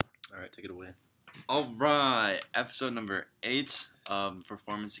right, take it away. All right, episode number 8 of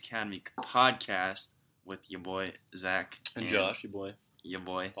Performance Academy podcast with your boy Zach and Josh, your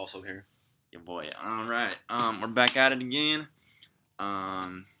boy, also here. Your boy. All right, we're back at it again.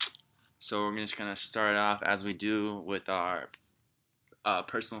 So we're just gonna start off as we do with our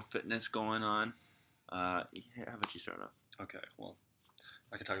personal fitness going on. How about you start off? Okay, well,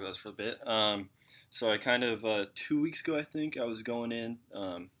 I can talk about this for a bit. So I kind of 2 weeks ago, I think I was going in,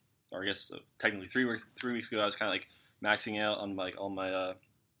 or I guess technically 3 weeks ago, I was kind of like maxing out on like all my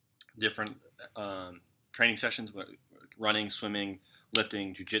different training sessions, running, swimming,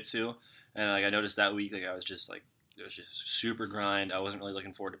 lifting, jiu-jitsu, and like I noticed that week, like I was just like it was just super grind. I wasn't really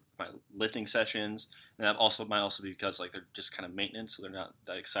looking forward to my lifting sessions, and that also might also be because like they're just kind of maintenance, so they're not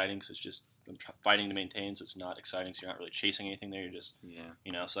that exciting. Because it's just I'm fighting to maintain, so it's not exciting. So you're not really chasing anything there. You're just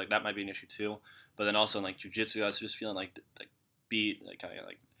so like that might be an issue too. But then also in like jiu-jitsu, I was just feeling like beat, like kind of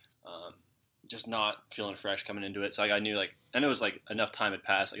like just not feeling fresh coming into it. So like I knew like it was like enough time had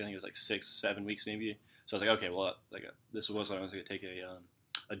passed. Like I think it was like 6-7 weeks maybe. So I was like, okay, well like this was when I was going to take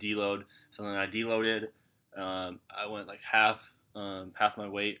a deload. So then I deloaded. I went like half my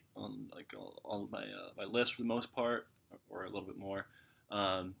weight on like all my lifts for the most part, or a little bit more.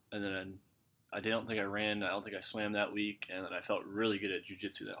 And then I don't think I ran. I don't think I swam that week, and then I felt really good at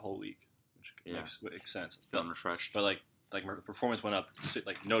jiu-jitsu that whole week, which makes sense. Feeling refreshed, but like my performance went up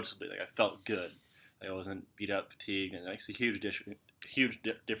like noticeably. Like I felt good. Like I wasn't beat up, fatigued, and like it's a huge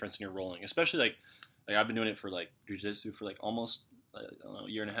difference in your rolling, especially like I've been doing it for like jiu-jitsu for like almost I don't know, a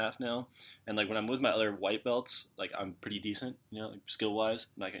year and a half now, and like when I'm with my other white belts, like I'm pretty decent, like skill wise,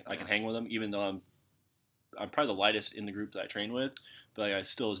 and I can hang with them, even though I'm probably the lightest in the group that I train with, but like I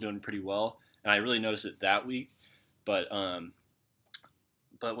still was doing pretty well, and I really noticed it that week, but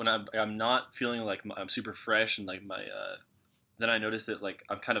when I'm not feeling like I'm super fresh and like my then I noticed that like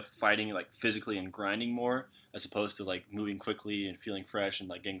I'm kind of fighting like physically and grinding more as opposed to like moving quickly and feeling fresh and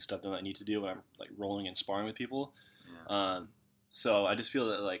like getting stuff done that I need to do when I'm like rolling and sparring with people. So I just feel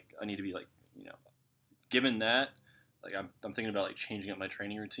that like I need to be like given that like I'm thinking about like changing up my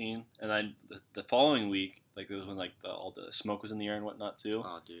training routine, and then the following week like it was when like all the smoke was in the air and whatnot too.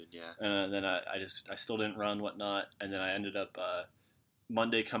 Oh dude, yeah. And then I still didn't run whatnot, and then I ended up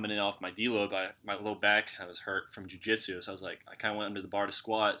Monday coming in off my deload, my low back I was hurt from jiu-jitsu, so I was like I kind of went under the bar to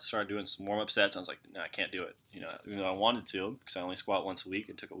squat, started doing some warm-up sets, and I was like no, I can't do it, even though I wanted to because I only squat once a week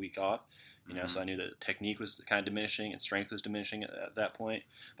and took a week off. So I knew that technique was kind of diminishing and strength was diminishing at that point.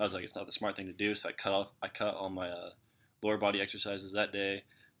 But I was like, it's not the smart thing to do. So I cut all my lower body exercises that day,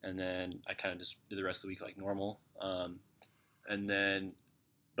 and then I kind of just did the rest of the week like normal. But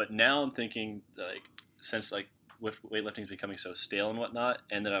now I'm thinking that, like since like weightlifting is becoming so stale and whatnot,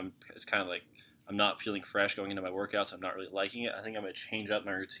 and that it's kind of like I'm not feeling fresh going into my workouts. I'm not really liking it. I think I'm gonna change up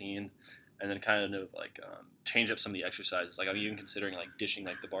my routine. And then kind of like change up some of the exercises. Like I'm even considering like ditching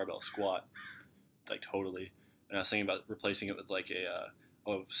like the barbell squat, like totally. And I was thinking about replacing it with like a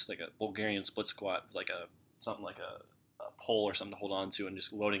Bulgarian split squat, like something like a pole or something to hold on to, and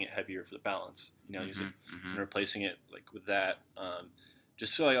just loading it heavier for the balance. And replacing it like with that,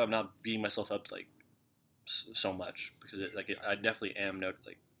 just so like I'm not beating myself up like so much, because I definitely am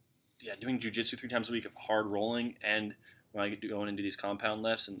doing jiu-jitsu 3 times a week of hard rolling, and when I get going into these compound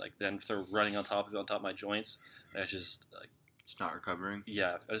lifts and like then throw running on top of my joints, that's just like it's not recovering.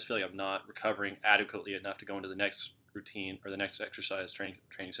 Yeah, I just feel like I'm not recovering adequately enough to go into the next routine or the next exercise training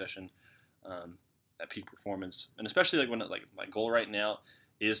session at peak performance. And especially like when like my goal right now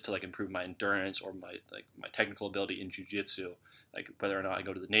is to like improve my endurance or my technical ability in jiu-jitsu. Like whether or not I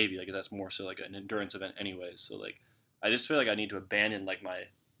go to the Navy, like that's more so like an endurance event anyways. So like I just feel like I need to abandon like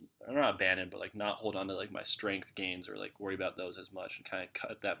not abandon, but like not hold on to like my strength gains or like worry about those as much and kind of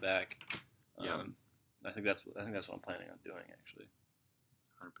cut that back. I think that's what I'm planning on doing actually.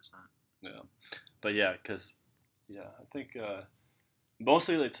 100%. Yeah, but yeah, because I think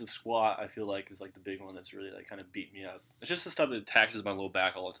mostly like the squat I feel like is like the big one that's really like kind of beat me up. It's just the stuff that taxes my low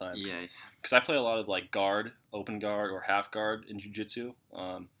back all the time. Yeah, because I play a lot of like guard, open guard, or half guard in jiu-jitsu,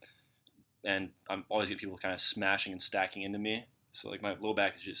 and I'm always get people kind of smashing and stacking into me. So like my low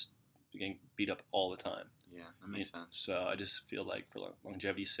back is just getting beat up all the time. Yeah, that makes sense. So I just feel like for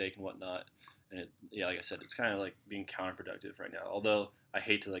longevity's sake and whatnot, and like I said, it's kind of like being counterproductive right now. Although I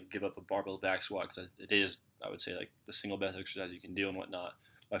hate to like give up a barbell back squat because it is, I would say, like the single best exercise you can do and whatnot.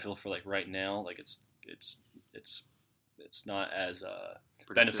 But I feel for like right now, like it's not as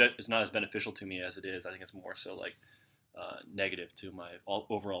it's not as beneficial to me as it is. I think it's more so like negative to my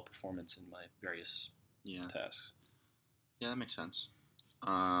overall performance in my various tasks. Yeah, that makes sense.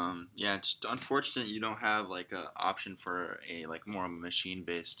 It's unfortunate you don't have like an option for a like more machine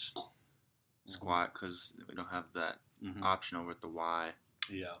based squat because we don't have that option over at the Y.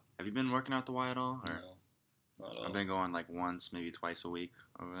 Yeah. Have you been working out the Y at all? Or? No, not at all. I've been going like once, maybe twice a week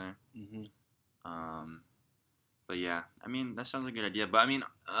over there. But yeah, I mean, that sounds like a good idea. But I mean,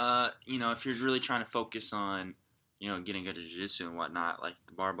 if you're really trying to focus on, getting good at jiu-jitsu and whatnot, like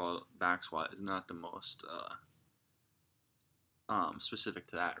the barbell back squat is not the most specific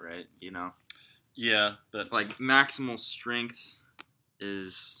to that, right? Yeah, but like maximal strength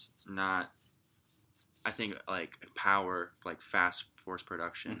is not, I think, like power, like fast force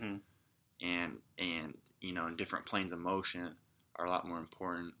production, and in different planes of motion are a lot more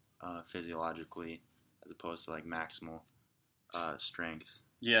important physiologically as opposed to like maximal strength.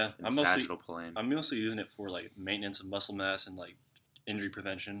 Yeah, I'm mostly using it for like maintenance of muscle mass and like injury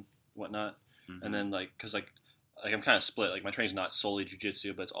prevention, whatnot. And then because I'm kind of split. Like my training's not solely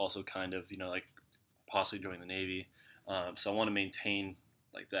jiu-jitsu, but it's also kind of like possibly joining the Navy. So I want to maintain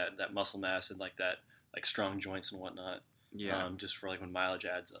like that muscle mass and like that like strong joints and whatnot. Yeah. Just for like when mileage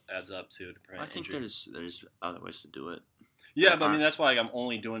adds up to prevent I think injury. there's other ways to do it. Yeah, but I mean that's why I'm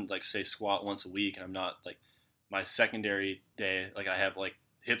only doing like say squat once a week, and I'm not like my secondary day. Like I have like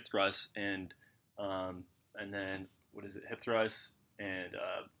hip thrusts and then what is it? Hip thrusts and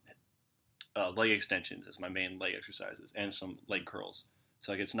leg extensions as my main leg exercises, and some leg curls.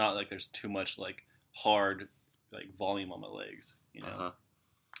 So like it's not like there's too much like hard like volume on my legs.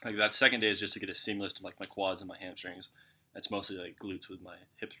 Like that second day is just to get a stimulus to like my quads and my hamstrings. That's mostly like glutes with my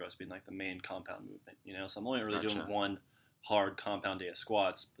hip thrust being like the main compound movement. So I'm only really doing one hard compound day of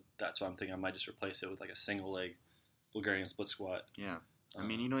squats, but that's why I'm thinking I might just replace it with like a single leg Bulgarian split squat. Yeah. I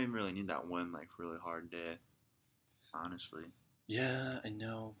mean, you don't even really need that one like really hard day, honestly. Yeah, I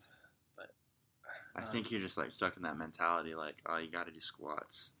know, but I think you're just like stuck in that mentality, like, oh, you got to do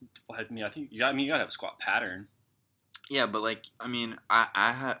squats. I mean, I think you got to have a squat pattern. Yeah, but like, I mean,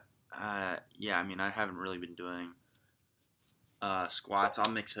 I haven't really been doing squats.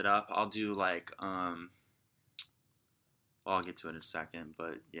 I'll mix it up. I'll do like, I'll get to it in a second,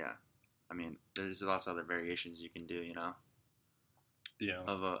 but yeah, I mean, there's lots of other variations you can do, Yeah.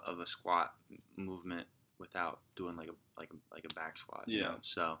 Of a squat movement without doing like a back squat. Yeah.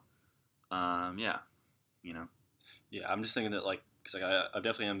 So, yeah. Yeah, I'm just thinking that like because like I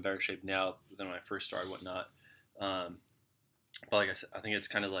definitely am in better shape now than when I first started, whatnot. But like I said, I think it's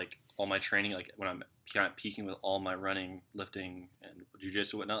kind of like all my training, like when I'm kind of peaking with all my running, lifting, and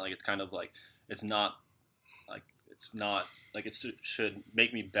jiu-jitsu, whatnot. Like it's kind of like it's not like it should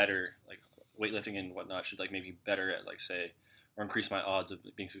make me better. Like weightlifting and whatnot should like make me better at like say or increase my odds of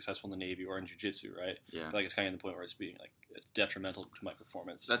being successful in the Navy or in jiu-jitsu, right? Yeah. But like it's kind of the point where it's being like it's detrimental to my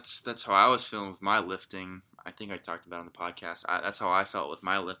performance. That's how I was feeling with my lifting. I think I talked about it on the podcast. That's how I felt with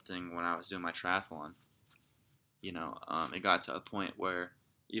my lifting when I was doing my triathlon. It got to a point where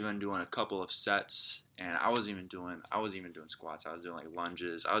even doing a couple of sets, and I wasn't even doing squats. I was doing like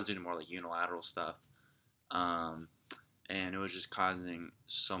lunges. I was doing more like unilateral stuff, and it was just causing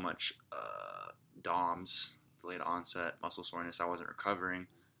so much DOMS, delayed onset muscle soreness. I wasn't recovering.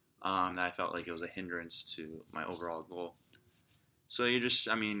 That I felt like it was a hindrance to my overall goal. So I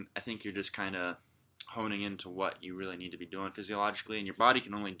think you're just kind of honing into what you really need to be doing physiologically, and your body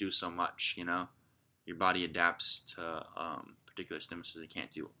can only do so much. Your body adapts to particular stimuluses. It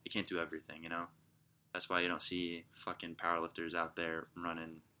can't do everything. That's why you don't see fucking powerlifters out there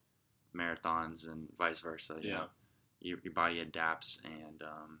running marathons and vice versa. Your body adapts, and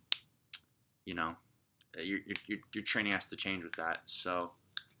your training has to change with that. So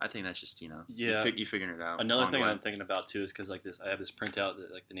I think that's just you figuring it out. Another thing I'm thinking about too is because like I have this printout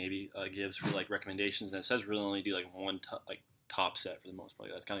that like the Navy gives for like recommendations, and it says really only do like one top set for the most part.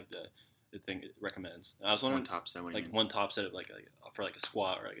 That's kind of like the thing it recommends. And I was wondering one top set, one top set of like for like a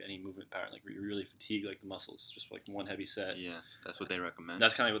squat or like any movement pattern, like where you really fatigue like the muscles, just like one heavy set. Yeah, that's what they recommend.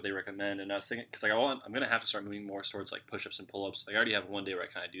 That's kind of what they recommend. And I was thinking because like I'm gonna have to start moving more towards like push-ups and pull-ups. Like I already have one day where I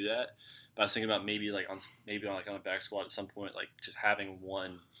kind of do that, but I was thinking about maybe on a back squat at some point, like just having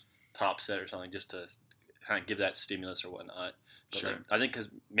one top set or something just to kind of give that stimulus or whatnot. But sure. Like, I think because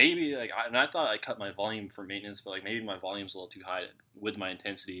maybe I thought I cut my volume for maintenance, but like maybe my volume's a little too high with my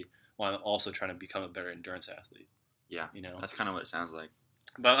intensity while I'm also trying to become a better endurance athlete. Yeah, that's kind of what it sounds like.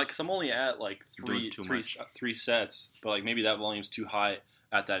 But like, cause I'm only at like three sets, but like maybe that volume's too high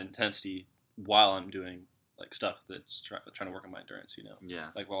at that intensity while I'm doing like stuff that's trying to work on my endurance. Yeah.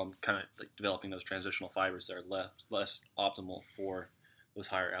 Like while I'm kind of like developing those transitional fibers that are less optimal for those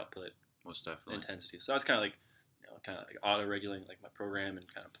higher output. Most definitely. Intensity. So that's kind of like auto-regulating like my program and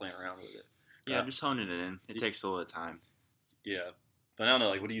kind of playing around with it. Yeah, just honing it in. It takes a little time. Yeah, but I don't know.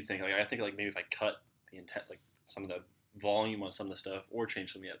 Like, what do you think? Like, I think like maybe if I cut the intent, like some of the volume on some of the stuff or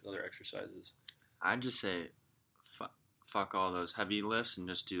change some of the other exercises. I'd just say fuck all those heavy lifts and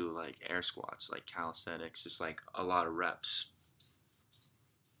just do like air squats, like calisthenics, just like a lot of reps.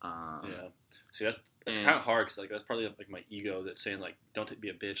 Yeah. See, that's kind of hard because like that's probably like my ego that's saying like be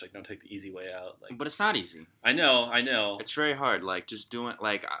a bitch, like don't take the easy way out. Like, but it's not easy. I know. It's very hard. Like just doing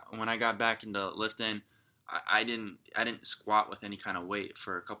like when I got back into lifting, I didn't squat with any kind of weight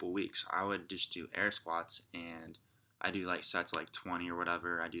for a couple weeks. I would just do air squats and I do like sets like 20 or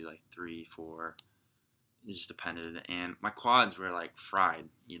whatever. I do like 3, 4. It just depended. And my quads were like fried,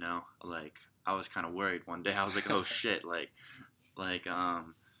 you know. Like I was kind of worried one day. I was like, oh shit, like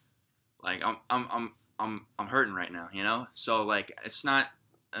I'm hurting right now, you know. So like it's not.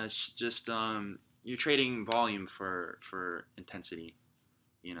 It's just you're trading volume for intensity,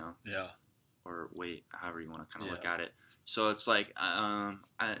 you know. Yeah. Or weight, however you want to kind of look at it. So it's like I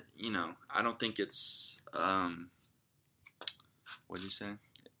don't think it's what'd you say?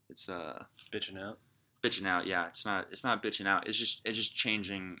 It's bitching out. Bitching out, yeah. It's not bitching out. It's just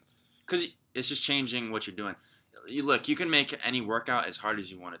changing, because it's just changing what you're doing. You can make any workout as hard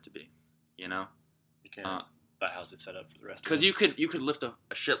as you want it to be, you know. You can. But how's it set up for the rest? Because you could lift a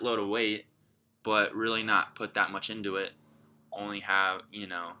shitload of weight, but really not put that much into it. Only have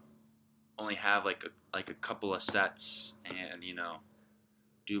like a couple of sets, and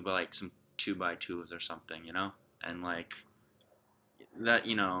do like some 2x2s or something, and like that,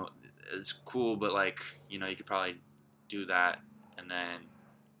 it's cool, but like you could probably do that, and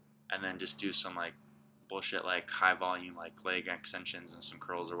then just do some like bullshit like high volume like leg extensions and some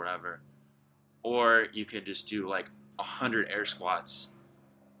curls or whatever. Or you could just do like 100 air squats,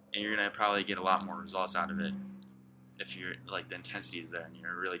 and you're gonna probably get a lot more results out of it if you're like the intensity is there and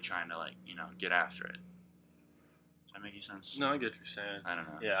you're really trying to like get after it. Does that make any sense? No, I get what you're saying. I don't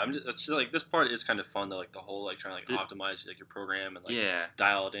know. Yeah, it's just like this part is kind of fun though, like the whole like trying to like optimize like your program and like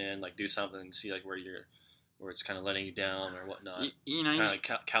dial it in, like do something and see like where it's kind of letting you down or whatnot. Kind of like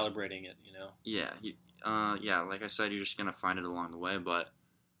calibrating it, Yeah, yeah. Like I said, you're just gonna find it along the way, but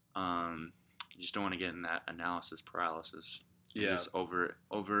you just don't want to get in that analysis paralysis. Yeah. Just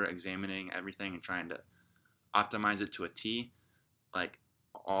over examining everything and trying to optimize it to a T, like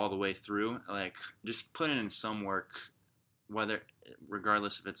all the way through. Like just put it in some work,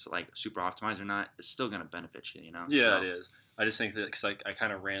 regardless if it's like super optimized or not, it's still gonna benefit you. Yeah, so, it is. I just think that because like I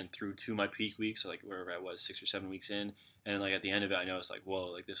kind of ran through to my peak week, so like wherever I was 6 or 7 weeks in, and like at the end of it, I know it's like whoa,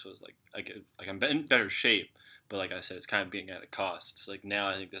 like this was like I'm in better shape, but like I said, it's kind of being at a cost. So like now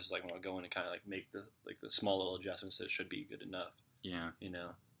I think this is like when I go in and kind of like make the small little adjustments that should be good enough. Yeah.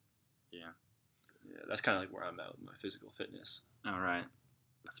 Yeah. Yeah, that's kind of like where I'm at with my physical fitness. All right,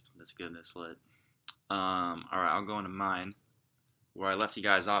 that's good. That's lit. All right, I'll go into mine. Where I left you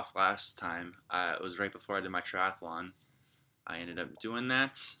guys off last time, it was right before I did my triathlon. I ended up doing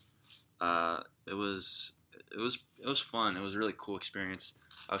that. It was fun. It was a really cool experience.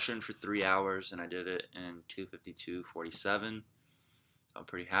 I was shooting for 3 hours, and I did it in 2:52:47. I'm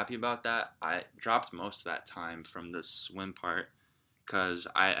pretty happy about that. I dropped most of that time from the swim part because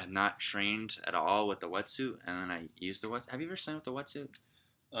I had not trained at all with the wetsuit, and then I used the wetsuit. Have you ever swam with the wetsuit?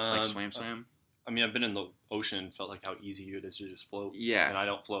 Like swam? I mean, I've been in the ocean and felt like how easy it is to just float. Yeah. And I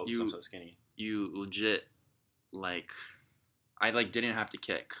don't float because I'm so skinny. You legit, like, I like didn't have to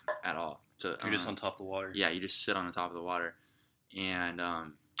kick at all. You're just on top of the water. Yeah, you just sit on the top of the water. And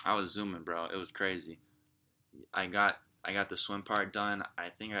I was zooming, bro. It was crazy. I got the swim part done. I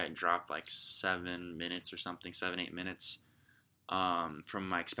think I dropped like 7 minutes or something, 7-8 minutes from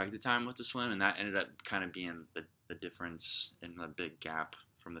my expected time with the swim, and that ended up kind of being the difference in the big gap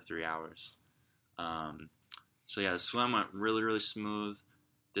from the 3 hours. So yeah, the swim went really, really smooth.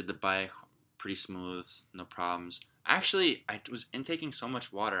 Did the bike pretty smooth, no problems. Actually, I was intaking so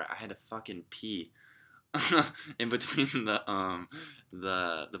much water, I had to fucking pee in between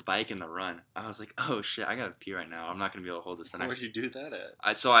the bike and the run. I was like, oh shit, I gotta pee right now. I'm not gonna be able to hold this the next. Where'd you do that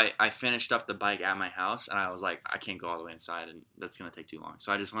at? So I finished up the bike at my house, and I was like, I can't go all the way inside, and that's gonna take too long.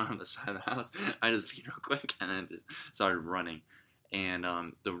 So I just went on the side of the house. I just peed real quick, and then just started running. And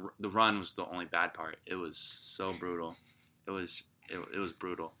the run was the only bad part. It was so brutal. It was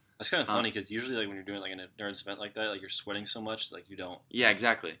brutal. That's kind of funny because usually, like when you're doing like an endurance event like that, like you're sweating so much, like you don't. Yeah,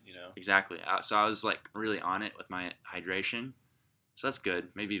 exactly. Exactly. So I was like really on it with my hydration, so that's good.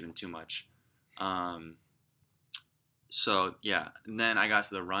 Maybe even too much. So yeah, and then I got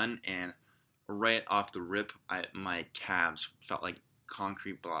to the run, and right off the rip, my calves felt like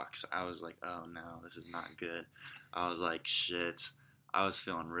concrete blocks. I was like, oh no, this is not good. I was like, shit. I was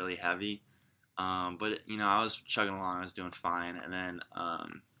feeling really heavy, but I was chugging along. I was doing fine, and then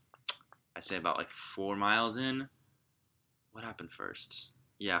I say about like 4 miles in, what happened first?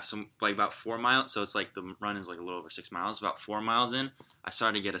 Yeah, so like about 4 miles. So it's like the run is like a little over 6 miles. About 4 miles in, I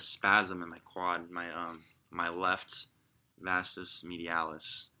started to get a spasm in my quad, my left vastus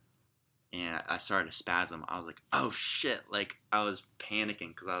medialis, and I started to spasm. I was like, oh shit! Like I was panicking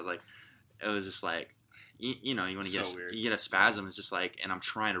because I was like, it was just like, you know, you want to get you get a spasm. It's just like, and I'm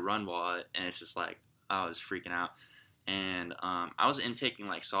trying to run while it, and it's just like I was freaking out, and I was intaking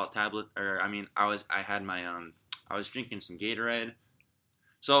like salt tablet, or I was drinking some Gatorade.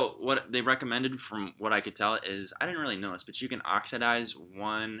 So what they recommended, from what I could tell, is I didn't really know this, but you can oxidize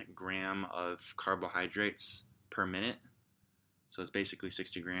 1 gram of carbohydrates per minute. So it's basically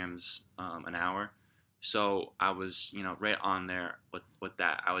 60 grams an hour. So I was, right on there with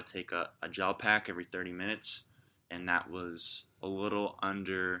that. I would take a gel pack every 30 minutes, and that was a little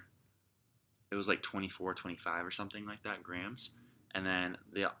under, it was like 24, 25 or something like that grams. And then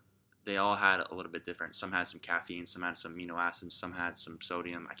they all had a little bit different. Some had some caffeine, some had some amino acids, some had some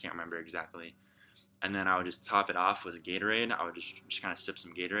sodium. I can't remember exactly. And then I would just top it off with Gatorade. I would just kind of sip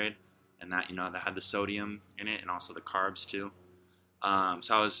some Gatorade, and that, that had the sodium in it and also the carbs too.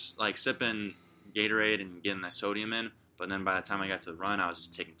 So I was like sipping Gatorade and getting that sodium in, but then by the time I got to the run, I was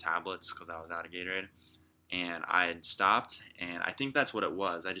just taking tablets because I was out of Gatorade, and I had stopped, and I think that's what it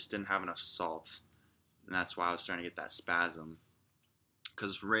was. I just didn't have enough salt, and that's why I was starting to get that spasm.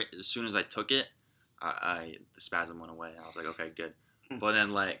 Because as soon as I took it, the spasm went away. I was like, okay, good. But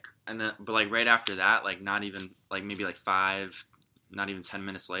then right after that, like not even like maybe like 5, not even 10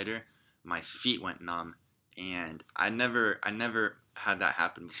 minutes later, my feet went numb, and I never had that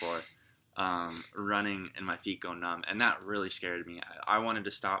happen before. Running and my feet go numb, and that really scared me. I wanted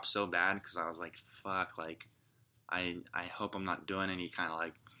to stop so bad because I was like, fuck, like I hope I'm not doing any kind of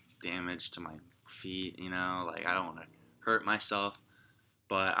like damage to my feet, like I don't want to hurt myself.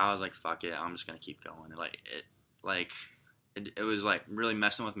 But I was like, fuck it, I'm just gonna keep going. It was like really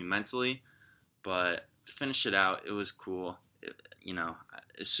messing with me mentally, but finished it out. It was cool.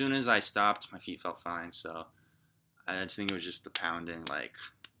 As soon as I stopped, my feet felt fine. So I think it was just the pounding. Like,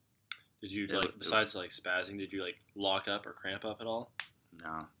 did you besides spazzing? Did you lock up or cramp up at all?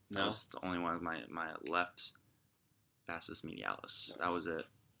 No, that was the only one. My left vastus medialis. That was it.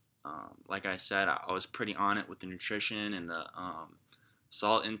 Like I said, I was pretty on it with the nutrition and the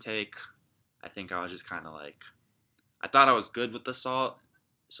salt intake. I think I was just kind of I thought I was good with the salt,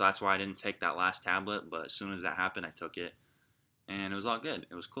 so that's why I didn't take that last tablet. But as soon as that happened, I took it, and it was all good.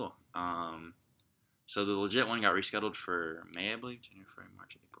 It was cool. So the legit one got rescheduled for May, I believe. January, February,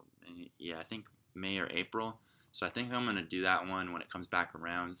 March, April, May. Yeah, I think May or April. So I think I'm gonna do that one when it comes back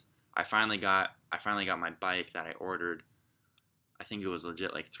around. I finally got my bike that I ordered. I think it was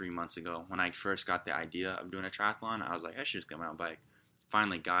legit 3 months ago. When I first got the idea of doing a triathlon, I was like, I should just get my own bike.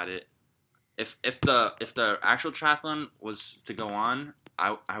 Finally got it. If the actual triathlon was to go on,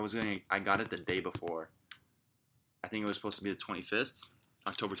 I got it the day before. I think it was supposed to be the 25th,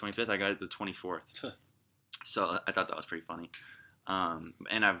 October 25th. I got it the 24th. So I thought that was pretty funny.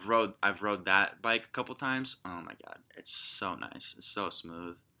 And I've rode that bike a couple times. Oh my god, it's so nice. It's so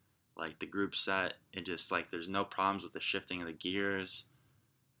smooth. Like the group set, it just there's no problems with the shifting of the gears.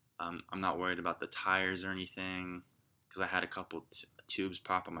 I'm not worried about the tires or anything because I had a couple tubes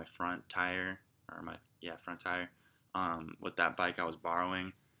pop on my front tire front tire with that bike I was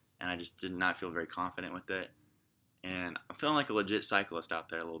borrowing, and I just did not feel very confident with it. And I'm feeling like a legit cyclist out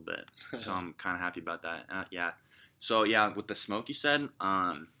there a little bit, so I'm kind of happy about that. So with the smoke you said,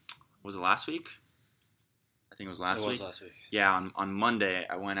 was it last week? I think it was last week. Yeah, on Monday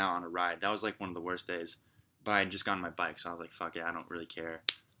I went out on a ride. That was one of the worst days, but I had just gotten my bike, so I was like, fuck it, I don't really care.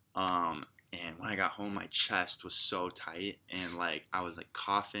 And when I got home, my chest was so tight, and I was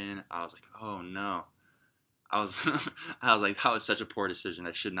coughing. I was like, oh no. I was like, that was such a poor decision.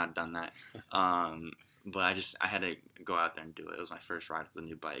 I should not have done that. But I had to go out there and do it. It was my first ride with a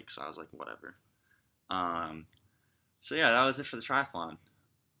new bike, so I was like, whatever. So yeah, that was it for the triathlon.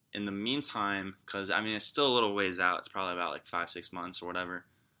 In the meantime, because it's still a little ways out. It's probably about 5-6 months or whatever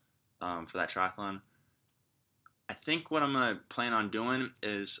for that triathlon. I think what I'm gonna plan on doing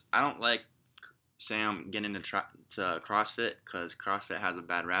is, I don't say I'm getting into CrossFit because CrossFit has a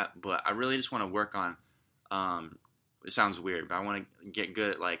bad rap, but I really just want to work on. It sounds weird, but I want to get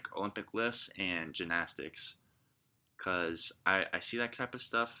good at Olympic lifts and gymnastics because I see that type of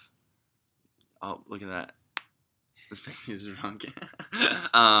stuff. Oh, look at that! This picture is wrong.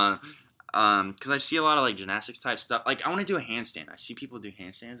 Because I see a lot of gymnastics type stuff. I want to do a handstand. I see people do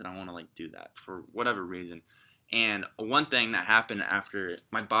handstands, and I want to do that for whatever reason. And one thing that happened after,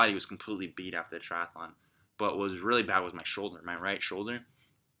 my body was completely beat after the triathlon, but what was really bad was my shoulder, my right shoulder.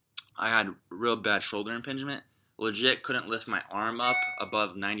 I had real bad shoulder impingement. legit couldn't lift my arm up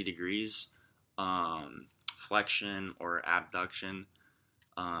above 90 degrees, flexion or abduction.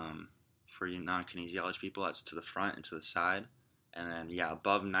 For you non-kinesiology people, that's to the front and to the side. And then, yeah,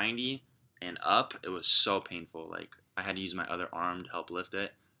 above 90 and up, it was so painful. Like, I had to use my other arm to help lift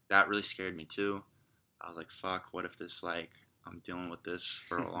it. That really scared me, too. I was like, fuck, what if this, like, I'm dealing with this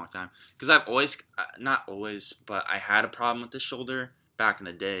for a long time? Because I've always, not always, but I had a problem with the shoulder back in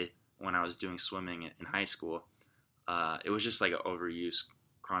the day when I was doing swimming in high school. It was just like an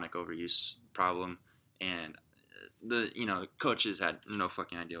chronic overuse problem. And the coaches had no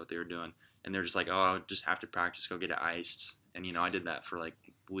fucking idea what they were doing. And they're just like, oh, I'll just have to practice, go get it iced. And, I did that for, like,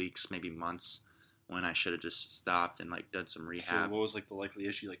 weeks, maybe months, when I should have just stopped and, like, done some rehab. So what was, like, the likely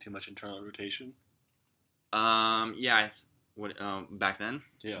issue? Like, too much internal rotation? Yeah, back then?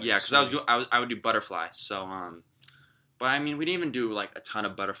 Yeah, because I would do butterfly. So, but, I mean, we didn't even do, like, a ton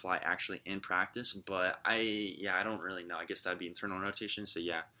of butterfly actually in practice. But, I don't really know. I guess that'd be internal rotation. So,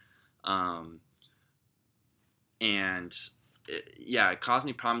 yeah. It caused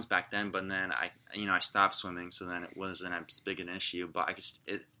me problems back then, but then I stopped swimming, so then it wasn't as big an issue. But I guess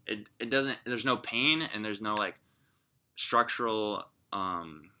it doesn't. There's no pain and there's no like structural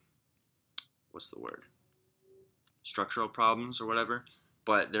what's the word? Structural problems or whatever.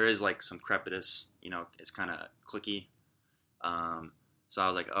 But there is like some crepitus. It's kind of clicky. So I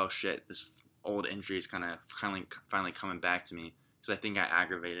was like, oh shit, this old injury is kind of finally coming back to me, because I think I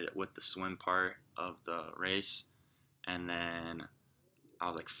aggravated it with the swim part of the race. And then I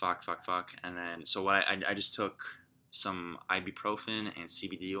was like, fuck. And then, so what I just took some ibuprofen and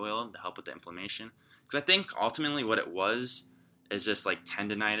CBD oil to help with the inflammation. Because I think ultimately what it was is just like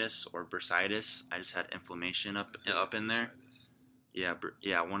tendonitis or bursitis. I just had inflammation up in there. Yeah,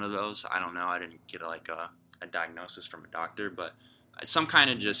 one of those. I don't know. I didn't get a diagnosis from a doctor, but some kind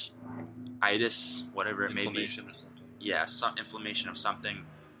of just itis, whatever it may be. Inflammation or something. Yeah, some inflammation of something.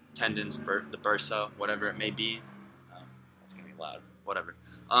 Tendons, the bursa, whatever it may be. It's gonna be loud. Whatever.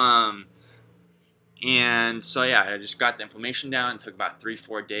 And so yeah, I just got the inflammation down. It took about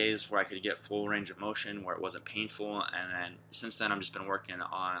 3-4 days where I could get full range of motion, where it wasn't painful. And then since then, I've just been working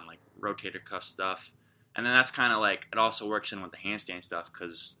on like rotator cuff stuff. And then that's kind of like, it also works in with the handstand stuff,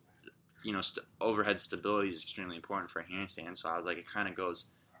 because overhead stability is extremely important for a handstand. So I was like, it kind of goes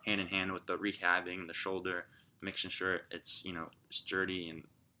hand in hand with the rehabbing the shoulder, making sure it's sturdy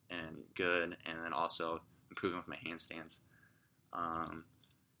and good, and then also improving with my handstands.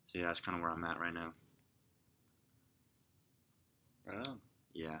 So yeah, that's kind of where I'm at right now. Right on.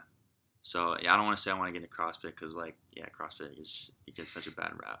 Yeah. So yeah, I don't want to say I want to get into CrossFit, because CrossFit it gets such a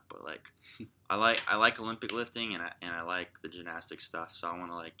bad rap. But like, I like Olympic lifting and I like the gymnastic stuff. So I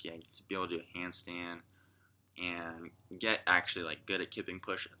want to to be able to do a handstand and get actually like good at kipping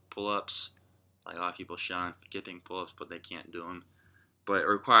pull-ups. Like a lot of people shun kipping pull-ups, but they can't do them. But it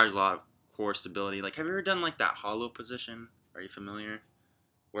requires a lot of core stability. Like, have you ever done like that hollow position? Are you familiar?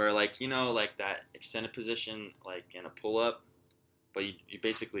 Where like that extended position like in a pull-up, but you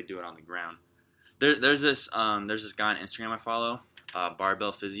basically do it on the ground. There's this guy on Instagram I follow,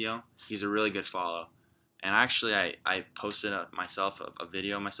 Barbell Physio. He's a really good follow. And actually I posted a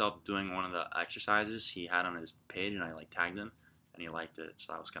video of myself doing one of the exercises he had on his page, and I like tagged him and he liked it,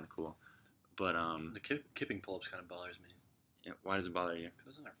 so that was kind of cool. But the kipping pull-ups kind of bothers me. Yeah, why does it bother you? Because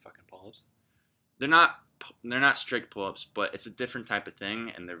those aren't fucking pull-ups. They're not strict pull-ups, but it's a different type of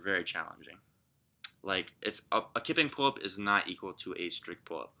thing, and they're very challenging. Like, it's a kipping pull-up is not equal to a strict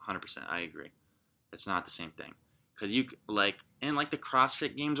pull-up. 100%, I agree. It's not the same thing. Because you, like, in, like, the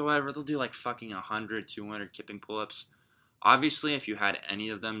CrossFit games or whatever, they'll do, like, fucking 100, 200 kipping pull-ups. Obviously, if you had any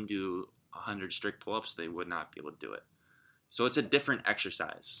of them do 100 strict pull-ups, they would not be able to do it. So it's a different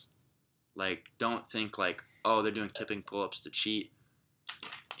exercise. Like, don't think, like, oh, they're doing kipping pull-ups to cheat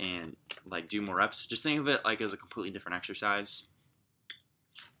and, like, do more reps. Just think of it, like, as a completely different exercise.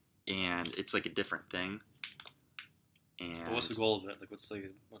 And it's, like, a different thing. And But what's the goal of it? Like, what's the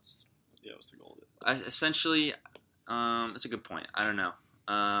goal of it? Essentially, it's a good point. I don't know.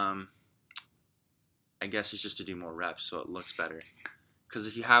 I guess it's just to do more reps so it looks better. Because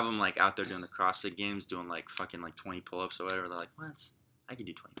if you have them, like, out there doing the CrossFit games, doing, like, fucking, like, 20 pull-ups or whatever, they're like, what? I can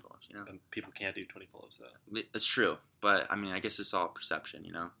do 20 pull-ups, you know? And people can't do 20 pull-ups, though. It's true. But, I mean, I guess it's all perception,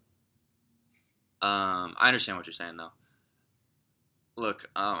 you know? I understand what you're saying, though. Look,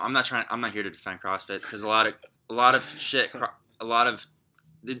 I'm not here to defend CrossFit, because they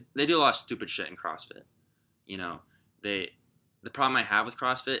do a lot of stupid shit in CrossFit. You know, the problem I have with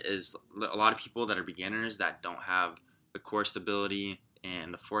CrossFit is a lot of people that are beginners that don't have the core stability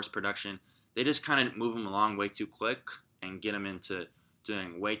and the force production. They just kind of move them along way too quick and get them into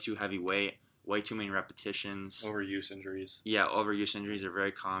doing way too heavy weight way too many repetitions. Overuse injuries. Yeah, overuse injuries are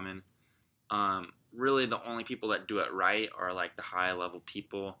very common. Really, the only people that do it right are like the high level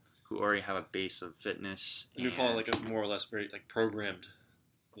people who already have a base of fitness. And you follow like a more or less very like programmed,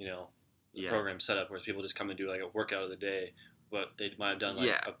 yeah, program setup where people just come and do like a workout of the day, but they might have done like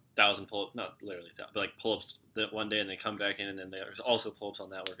Yeah. 1,000 pull-ups, not literally, but like pull-ups that one day, and they come back in, and then there's also pull-ups on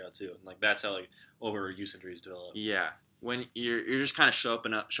that workout too. And like that's how like overuse injuries develop. yeah. When you're just kind of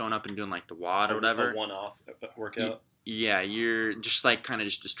showing up and doing like the WOD or whatever. A one-off workout. Yeah, you're just like kind of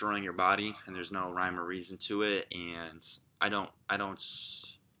just destroying your body, and there's no rhyme or reason to it. And I don't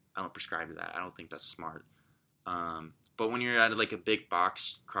prescribe to that. I don't think that's smart. But when you're at like a big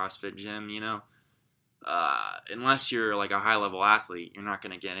box CrossFit gym, unless you're like a high level athlete, you're not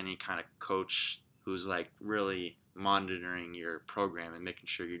going to get any kind of coach who's like really monitoring your program and making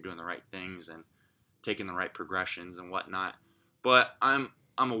sure you're doing the right things and taking the right progressions and whatnot. But I'm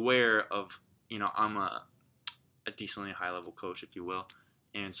aware of, I'm a decently high level coach, if you will,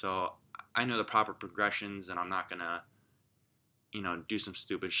 and so I know the proper progressions, and I'm not gonna do some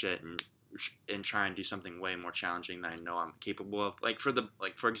stupid shit and try and do something way more challenging than I know I'm capable of.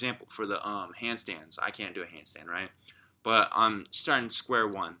 For example, for the handstands, I can't do a handstand, right? But I'm starting square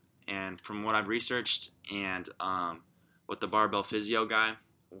one, and from what I've researched and with the barbell physio guy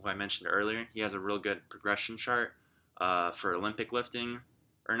who I mentioned earlier, he has a real good progression chart for Olympic lifting,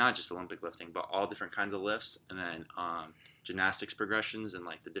 or not just Olympic lifting, but all different kinds of lifts, and then gymnastics progressions and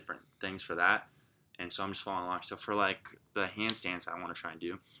like the different things for that. And so I'm just following along. So for like the handstands I want to try and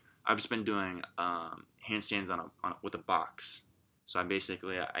do, I've just been doing handstands with a box. So I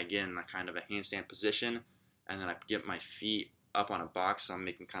get in a kind of a handstand position, and then I get my feet up on a box. So I'm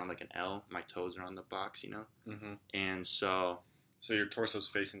making kind of like an L. My toes are on the box, Mm-hmm. And so your torso's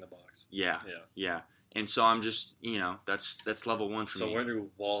facing the box. Yeah. And so I'm just, that's level one for me. So where do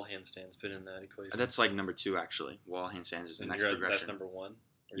wall handstands fit in that equation? That's like number 2, actually. Wall handstands is the next progression. That's number 1?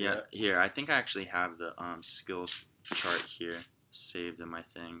 Yeah, here. I think I actually have the skills chart here saved in my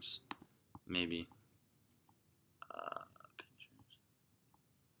things. Maybe. Pictures.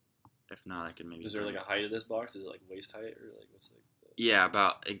 If not, I could maybe... Is there like a height of this box? Is it like waist height, or like what's like... Yeah,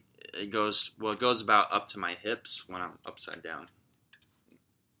 about... It goes about up to my hips when I'm upside down.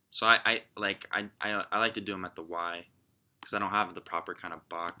 So I like to do them at the Y, because I don't have the proper kind of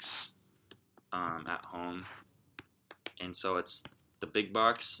box at home, and so it's the big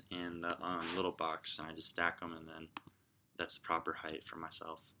box and the little box, and I just stack them, and then that's the proper height for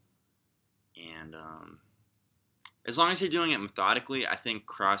myself. And as long as you're doing it methodically, I think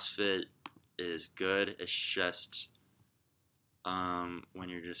CrossFit is good. It's just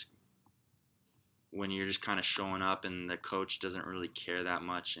when you're just kind of showing up and the coach doesn't really care that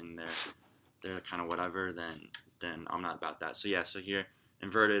much, and they're kind of whatever, then I'm not about that. So yeah, so here,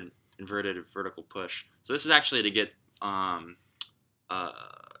 inverted vertical push. So this is actually to get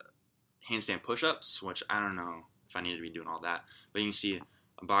handstand push-ups, which I don't know if I need to be doing all that. But you can see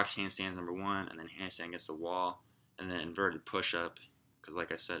a box handstands number 1, and then handstand against the wall, and then inverted push-up, because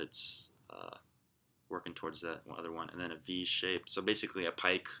like I said, it's working towards that other one, and then a V shape. So basically a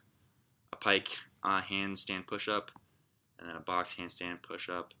pike handstand push-up, and then a box handstand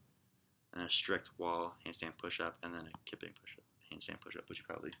push-up, and a strict wall handstand push-up, and then a kipping push-up, handstand push-up, which you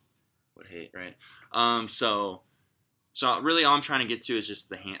probably would hate, right? So really all I'm trying to get to is just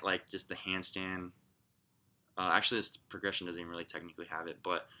the handstand. Actually, this progression doesn't even really technically have it,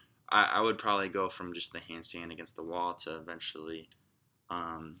 but I would probably go from just the handstand against the wall to eventually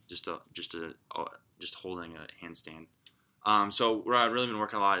just holding a handstand. So where I've really been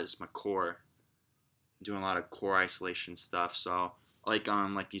working a lot is my core, doing a lot of core isolation stuff. So like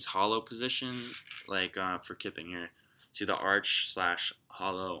these hollow positions, like for kipping here, see the arch /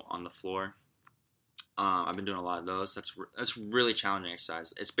 hollow on the floor. I've been doing a lot of those. That's really challenging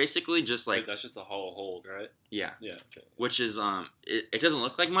exercise. It's basically just like... That's just a hollow hold, right? Yeah. Yeah, okay. Which is, it doesn't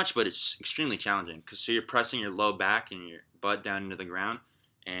look like much, but it's extremely challenging. Because so you're pressing your low back and your butt down into the ground,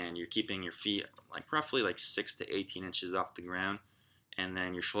 and you're keeping your feet like roughly like 6 to 18 inches off the ground, and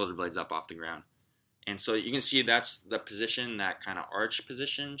then your shoulder blades up off the ground. And so you can see that's the position, that kind of arch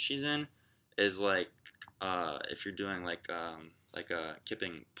position she's in, is like, if you're doing like a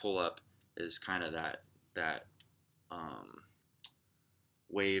kipping pull-up, is kind of that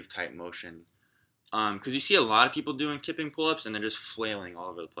wave type motion, because you see a lot of people doing kipping pull-ups and they're just flailing all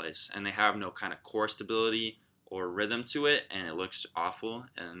over the place, and they have no kind of core stability or rhythm to it, and it looks awful,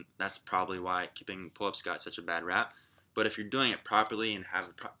 and that's probably why kipping pull-ups got such a bad rap. But if you're doing it properly and have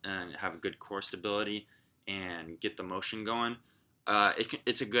a good core stability and get the motion going,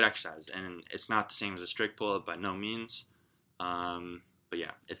 it's a good exercise, and it's not the same as a strict pull-up by no means. But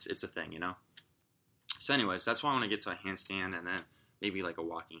yeah, it's a thing, So anyways, that's why I want to get to a handstand and then maybe like a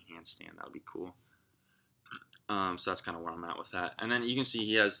walking handstand. That would be cool. So that's kind of where I'm at with that. And then you can see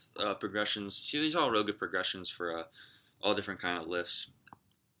he has progressions. See, these are all real good progressions for all different kind of lifts.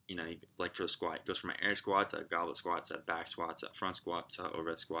 You know, like for the squat, it goes from an air squat to a goblet squat to a back squat to a front squat to an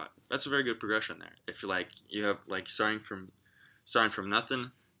overhead squat. That's a very good progression there. If you have like starting from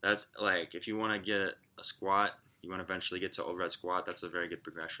nothing, that's like if you want to get a squat, you want to eventually get to overhead squat. That's a very good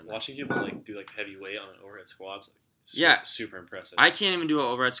progression. Watching people like do like heavy weight on an overhead squats, super impressive. I can't even do an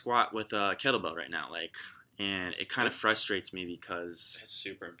overhead squat with a kettlebell right now, and it kind of frustrates me because it's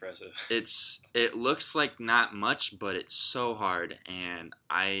super impressive. It looks like not much, but it's so hard, and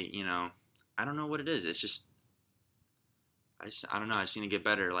I don't know what it is. It's just I don't know. I just need to get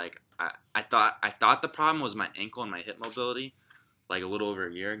better. Like I thought the problem was my ankle and my hip mobility, like a little over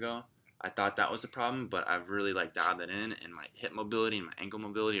a year ago. I thought that was the problem, but I've really like dialed it in, and my hip mobility and my ankle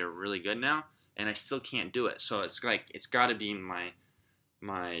mobility are really good now, and I still can't do it. So it's like it's got to be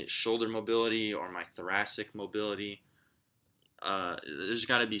my shoulder mobility or my thoracic mobility. There's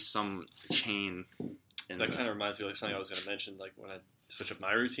got to be some chain. That kind of reminds me of like something I was going to mention. Like when I switch up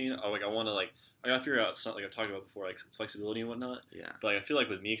my routine, I want to I got to figure out something like I've talked about before, like some flexibility and whatnot. Yeah. But like, I feel like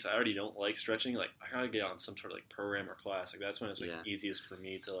with me, because I already don't like stretching, like I gotta get on some sort of like program or class. Like that's when it's like easiest for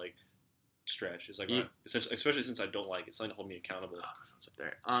me to like stretch. It's like especially since I don't like it, something to hold me accountable. Oh, up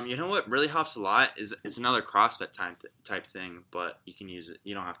there. You know what really helps a lot is another CrossFit type thing, but you can use it.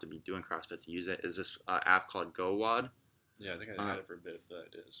 You don't have to be doing CrossFit to use it. Is this app called GoWOD? Yeah, I think I had it for a bit, but I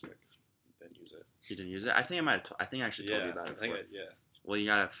didn't use it. You didn't use it? I think I might. I think I actually told you about it before. Yeah. Well, you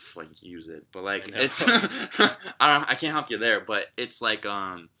gotta like use it, but like it's I can't help you there, but it's like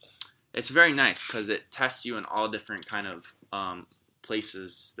it's very nice because it tests you in all different kind of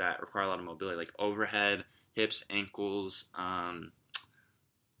places that require a lot of mobility, like overhead, hips, ankles. I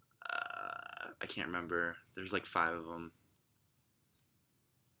can't remember. There's like 5 of them.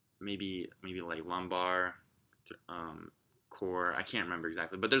 Maybe like lumbar, core. I can't remember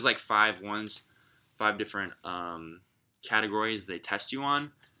exactly, but there's like 5 different categories they test you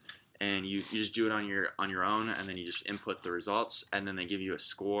on, and you just do it on your own, and then you just input the results, and then they give you a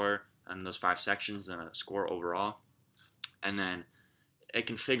score on those 5 sections and a score overall, and then it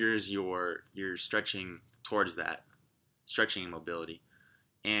configures your stretching towards that stretching and mobility,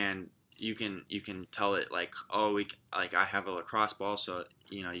 and you can tell it like, oh, I have a lacrosse ball, so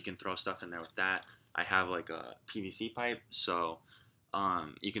you can throw stuff in there with that. I have like a PVC pipe, so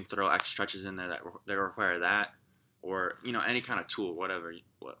you can throw extra stretches in there that require that. Or any kind of tool, whatever,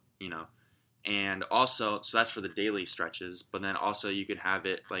 and also so that's for the daily stretches. But then also you could have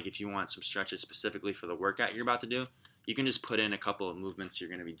it like if you want some stretches specifically for the workout you're about to do, you can just put in a couple of movements you're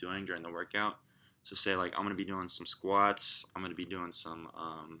going to be doing during the workout. So say like I'm going to be doing some squats, I'm going to be doing some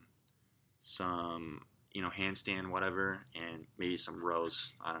handstand, whatever, and maybe some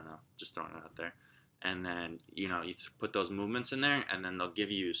rows. I don't know, just throwing it out there. And then, you put those movements in there, and then they'll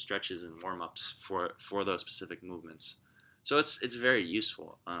give you stretches and warm-ups for those specific movements. So it's very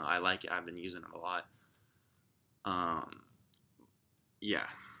useful. I like it. I've been using it a lot. Yeah.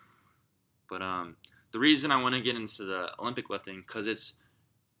 But the reason I want to get into the Olympic lifting, because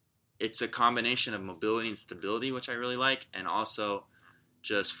it's a combination of mobility and stability, which I really like, and also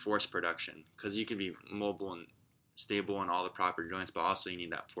just force production, because you can be mobile and stable in all the proper joints, but also you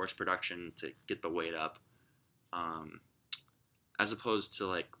need that force production to get the weight up, as opposed to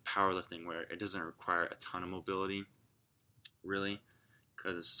like powerlifting where it doesn't require a ton of mobility really,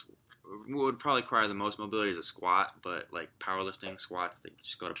 because what would probably require the most mobility is a squat, but like powerlifting squats, they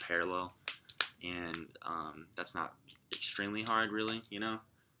just go to parallel, and that's not extremely hard really,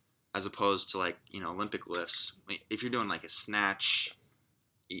 as opposed to like Olympic lifts. If you're doing like a snatch,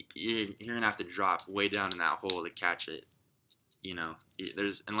 you're gonna have to drop way down in that hole to catch it.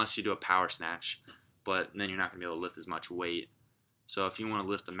 Unless you do a power snatch, but then you're not gonna be able to lift as much weight. So if you want to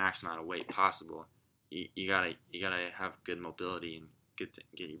lift the max amount of weight possible, you gotta have good mobility and get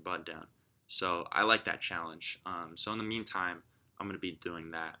your butt down. So I like that challenge. So in the meantime, I'm gonna be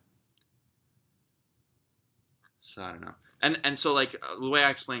doing that. So I don't know. And so like the way I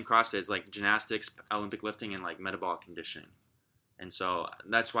explain CrossFit is like gymnastics, Olympic lifting, and like metabolic conditioning. And so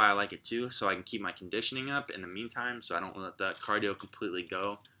that's why I like it too, so I can keep my conditioning up in the meantime, so I don't let that cardio completely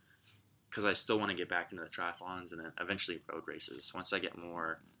go, because I still want to get back into the triathlons and then eventually road races. Once I get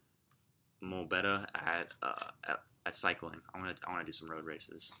more better at cycling, I want to do some road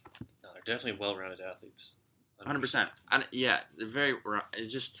races. No, they're definitely well-rounded athletes. 100%. Yeah, they're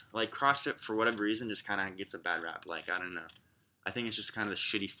it's just like CrossFit for whatever reason just kind of gets a bad rap. Like I don't know, I think it's just kind of a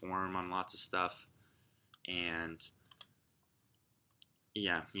shitty form on lots of stuff, and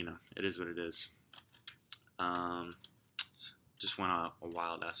yeah, it is what it is. Um, just went on a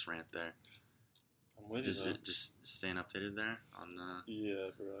wild ass rant there. I'm with you, though. Just staying updated there on the.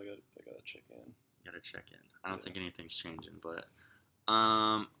 Yeah, bro. I gotta check in. Gotta check in. I don't think anything's changing, but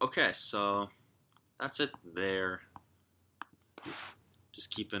okay, so that's it there.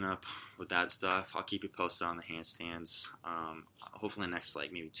 Just keeping up with that stuff. I'll keep you posted on the handstands. Hopefully next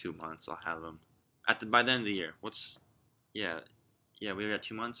like maybe 2 months I'll have them by the end of the year. We got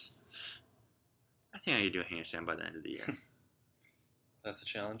 2 months. I think I could do a handstand by the end of the year. That's the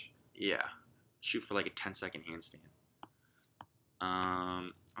challenge. Yeah, shoot for like a 10-second handstand.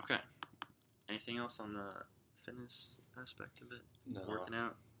 Okay. Anything else on the fitness aspect of it? No. Working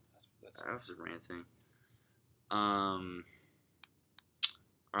out? That's I was just ranting.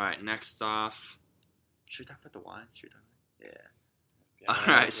 Alright, next off. Should we talk about the wine? Yeah.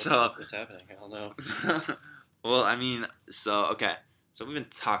 Alright, so. What's happening? I don't know. Well, I mean, okay. So we've been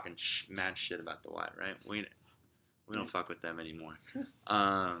talking mad shit about the Y, right? We don't fuck with them anymore.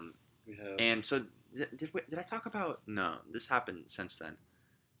 We have. And so, did I talk about? No, this happened since then.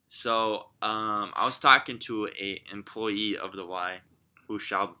 So, I was talking to a employee of the Y, who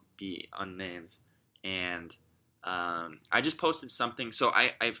shall be unnamed, and I just posted something. So,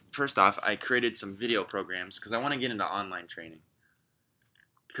 I first off, I created some video programs because I want to get into online training.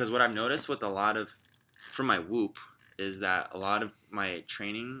 Because what I've noticed with from my Whoop, is that a lot of my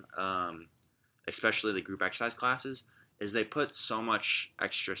training, especially the group exercise classes, is they put so much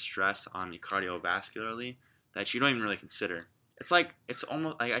extra stress on me cardiovascularly that you don't even really consider. It's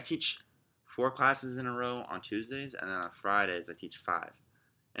almost like I teach 4 classes in a row on Tuesdays, and then on Fridays I teach 5.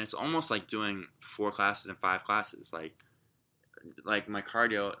 And it's almost like doing 4 classes and 5 classes. Like my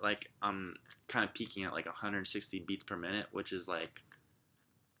cardio, like I'm kind of peaking at like 160 beats per minute, which is like,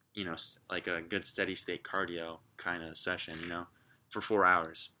 you know, like a good steady state cardio kind of session, you know, for 4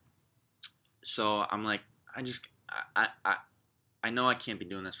 hours. So I'm like, I know I can't be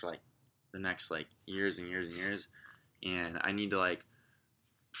doing this for like the next like years and years and years. And I need to like,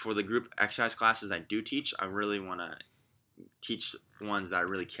 for the group exercise classes I do teach, I really want to teach ones that I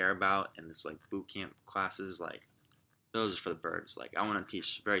really care about. And this like boot camp classes, like those are for the birds. Like I want to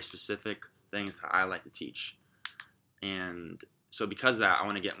teach very specific things that I like to teach. And so because of that, I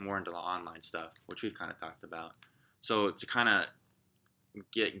want to get more into the online stuff, which we've kind of talked about. So to kind of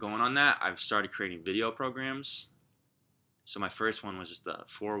get going on that, I've started creating video programs. So my first one was just a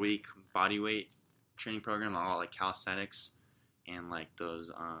 4-week body weight training program, all like calisthenics and like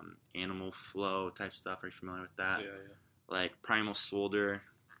those animal flow type stuff. Are you familiar with that? Yeah. Like Primal Swolder,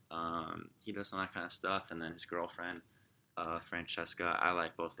 he does some of that kind of stuff, and then his girlfriend, Francesca. I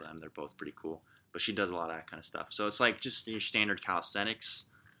like both of them. They're both pretty cool. But she does a lot of that kind of stuff. So it's like just your standard calisthenics,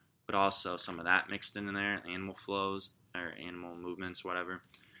 but also some of that mixed in there, animal flows or animal movements, whatever.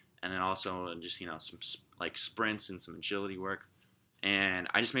 And then also just, you know, some like sprints and some agility work. And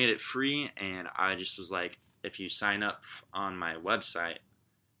I just made it free, and I just was like, if you sign up on my website,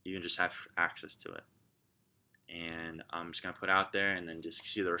 you can just have access to it. And I'm just going to put it out there and then just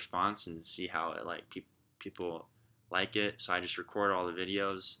see the response and see how it like people like it. So I just record all the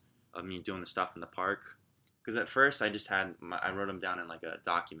videos of me doing the stuff in the park. Because at first I wrote them down in like a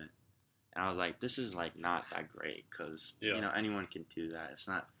document. And I was like, this is like not that great because, you know, anyone can do that. It's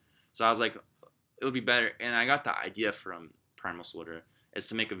not. So I was like, it would be better. And I got the idea from Primal Swolder is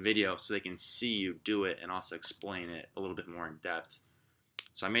to make a video so they can see you do it and also explain it a little bit more in depth.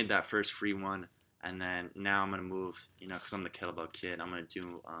 So I made that first free one. And then now I'm going to move, you know, because I'm the kettlebell kid, I'm going to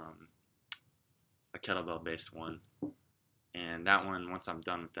do a kettlebell based one. And that one, once I'm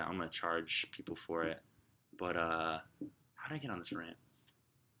done with that, I'm going to charge people for it. But how did I get on this rant?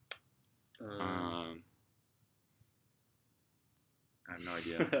 I have no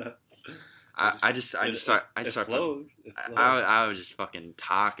idea. I was just fucking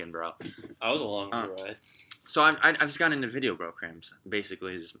talking, bro. I was along for the ride. So I just got into video programs.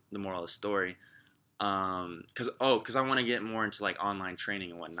 Basically, is the moral of the story. Because I want to get more into like online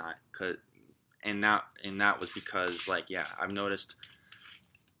training and whatnot. And that was because like I've noticed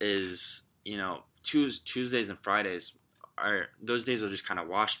is, you know, Tuesdays and Fridays those days are just kind of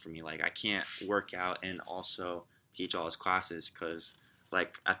washed for me. Like I can't work out and also teach all his classes because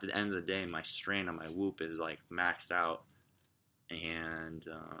like at the end of the day my strain on my Whoop is like maxed out, and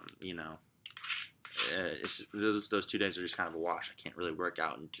you know, it's those 2 days are just kind of a wash. I can't really work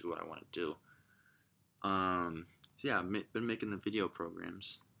out and do what I want to do. So yeah, I've been making the video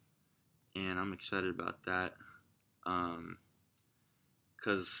programs, and I'm excited about that.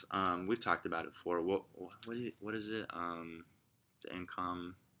 Because we've talked about it before. What is it? The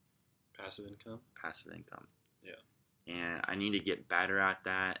income. Passive income. Passive income. Yeah. And I need to get better at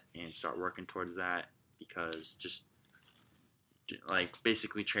that and start working towards that because just like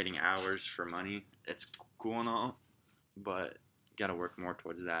basically trading hours for money, it's cool and all, but you gotta work more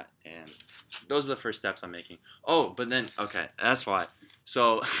towards that. And those are the first steps I'm making. Oh, but then, okay, that's why.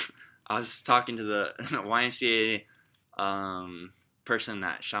 So I was talking to the YMCA person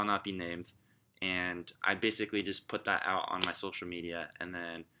that shall not be named, and I basically just put that out on my social media, and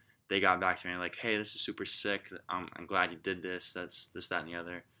then they got back to me like, hey, this is super sick. I'm glad you did this. That's this, that, and the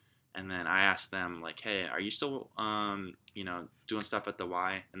other. And then I asked them, like, hey, are you still, doing stuff at the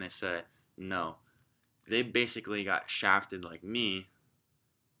Y? And they said, no. They basically got shafted like me.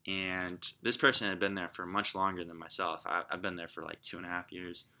 And this person had been there for much longer than myself. I've been there for like 2.5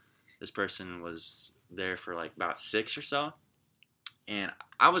 years. This person was there for like about 6 or so. And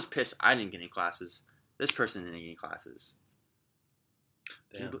I was pissed I didn't get any classes. This person didn't get any classes.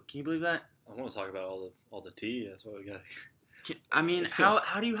 Can you believe that? I want to talk about all the tea. That's what we got. I mean, how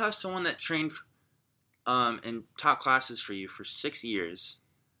do you have someone that trained and taught classes for you for 6 years,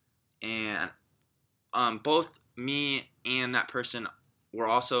 and both me and that person were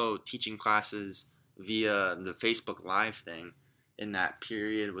also teaching classes via the Facebook Live thing in that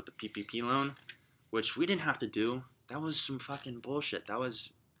period with the PPP loan, which we didn't have to do. That was some fucking bullshit. That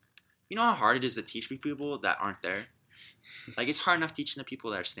was, you know how hard it is to teach people that aren't there? Like, it's hard enough teaching the people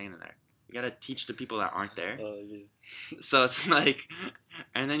that are standing there. You gotta teach the people that aren't there. Yeah. So it's like,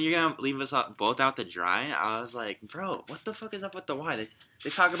 and then you're gonna leave us both out to dry? I was like, bro, what the fuck is up with the Y? They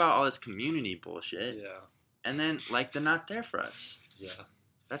talk about all this community bullshit. Yeah. And then, like, they're not there for us. Yeah.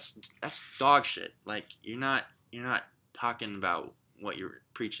 That's dog shit. Like, you're not talking about what you're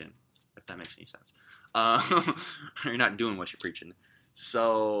preaching, if that makes any sense. You're not doing what you're preaching.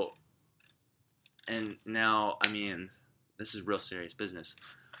 So, and now, I mean, this is real serious business.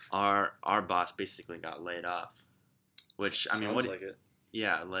 Our boss basically got laid off, which, I mean, sounds like it.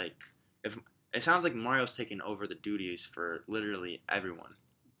 Yeah, like, if it sounds like Mario's taking over the duties for literally everyone.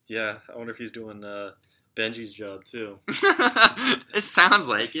 Yeah, I wonder if he's doing Benji's job too. It sounds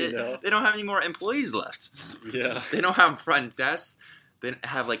like it. You know? They don't have any more employees left. Yeah. They don't have front desks. They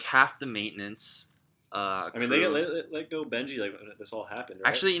have like half the maintenance. I mean, they let go Benji like when this all happened, right?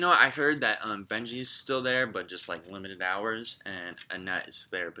 Actually, you know what? I heard that Benji's still there, but just like limited hours, and Annette is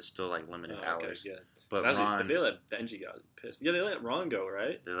there, but still like limited hours. Yeah. But actually, Ron, if they let Benji go, I'd be pissed. Yeah, they let Ron go,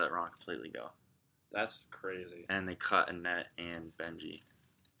 right? they let Ron completely go, That's crazy. and they cut Annette and Benji,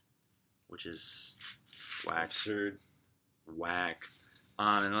 which is whack. Absurd. Whack.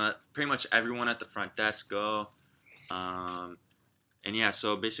 And let pretty much everyone at the front desk go. And yeah,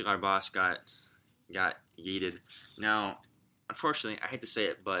 so basically our boss got yeeted. Now, unfortunately, I hate to say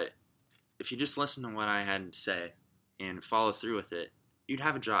it, but if you just listen to what I had to say and follow through with it, you'd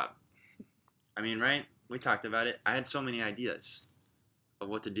have a job. I mean, right? We talked about it. I had so many ideas of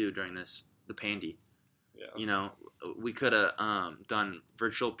what to do during the pandy. Yeah. You know, we could have done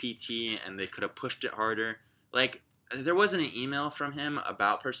virtual PT, and they could have pushed it harder. Like, there wasn't an email from him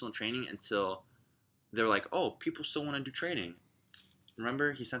about personal training until they were like, oh, people still want to do training.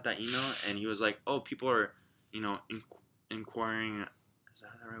 Remember, he sent that email, and he was like, oh, people are, inquiring. Is that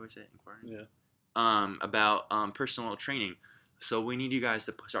the right way to say it? Inquiring? Yeah. About personal training. So we need you guys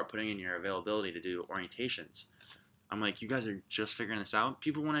to start putting in your availability to do orientations. I'm like, you guys are just figuring this out?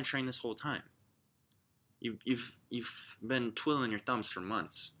 People want to train this whole time. You've been twiddling your thumbs for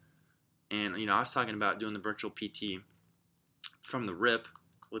months. And, I was talking about doing the virtual PT from the RIP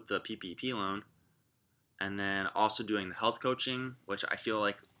with the PPP loan. And then also doing the health coaching, which I feel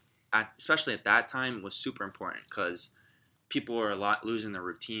like, especially at that time, was super important because people were losing their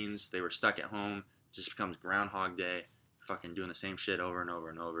routines. They were stuck at home. It just becomes Groundhog Day, fucking doing the same shit over and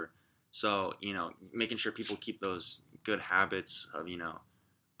over and over. So, making sure people keep those good habits of,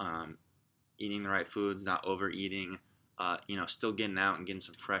 eating the right foods, not overeating, still getting out and getting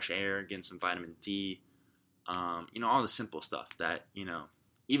some fresh air, getting some vitamin D, all the simple stuff that,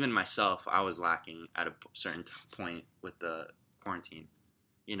 even myself, I was lacking at a certain point with the quarantine.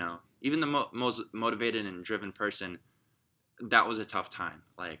 Even the most motivated and driven person, that was a tough time.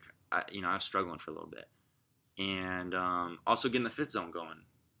 Like, I was struggling for a little bit. And also getting the Fit Zone going,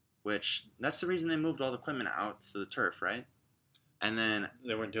 which that's the reason they moved all the equipment out to the turf, right? And then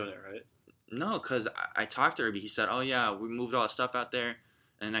they weren't doing it, right? No, because I talked to Irby. He said, oh, yeah, we moved all the stuff out there.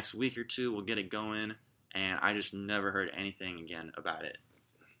 In the next week or two, we'll get it going. And I just never heard anything again about it.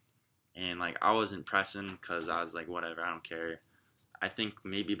 And, I wasn't pressing because I was like, whatever, I don't care. I think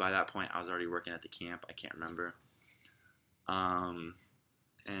maybe by that point I was already working at the camp. I can't remember. And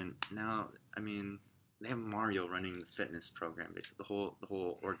now, they have Mario running the fitness program, basically. The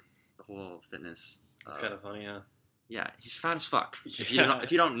whole fitness. It's kind of funny, huh? Yeah, he's fat as fuck. Yeah.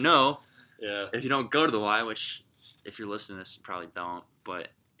 If you don't know, Yeah. If you don't go to the Y, which if you're listening to this, you probably don't, but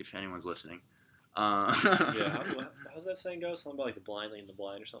if anyone's listening. Yeah, how's that saying go? Something about like the blind leading the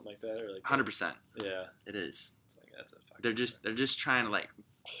blind or something like that, or like 100%. Yeah, it is. it's like, that's a They're just trying to like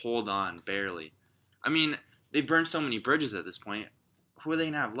hold on barely. I mean, they've burned so many bridges at this point. Who are they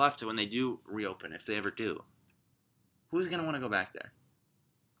gonna have left when they do reopen, if they ever do? Who's gonna want to go back there?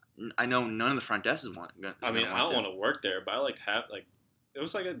 I know none of the front desks want. I mean, I don't want to work there, but I like to have like it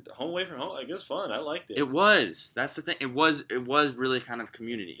was like a home away from home. Like it was fun. I liked it. It was. That's the thing. It was really kind of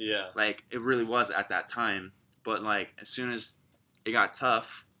community. Yeah. Like it really was at that time. But like as soon as it got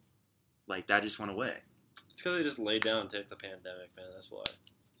tough, like that just went away. It's because they just laid down and take the pandemic, man. That's why.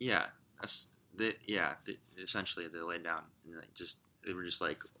 Yeah. Essentially they laid down and they were just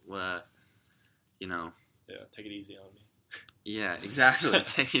like, well, you know. Yeah. Take it easy on me. Yeah. Exactly.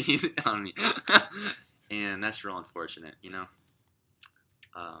 Take it easy on me. And that's real unfortunate, you know.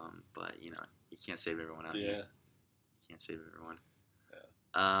 But you know, you can't save everyone out here. You can't save everyone.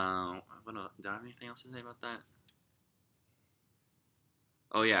 Yeah. Do I have anything else to say about that?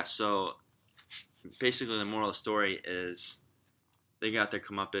 Oh yeah, so basically the moral of the story is they got their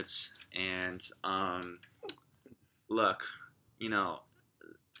comeuppance, and look, you know,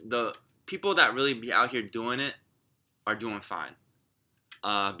 the people that really be out here doing it are doing fine.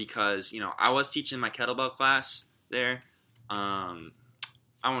 Because, you know, I was teaching my kettlebell class there.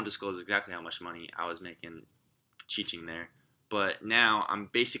 I won't disclose exactly how much money I was making teaching there, but now I'm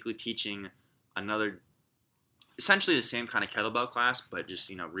basically teaching essentially the same kind of kettlebell class, but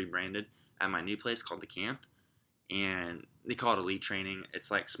just, you know, rebranded at my new place called The Camp, and they call it elite training. It's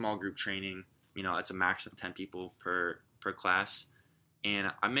like small group training. You know, it's a max of 10 people per class,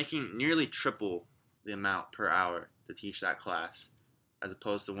 and I'm making nearly triple the amount per hour to teach that class as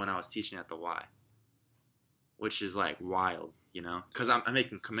opposed to when I was teaching at the Y, which is like wild. You know, because I'm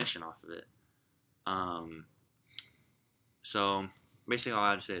making commission off of it. So basically all I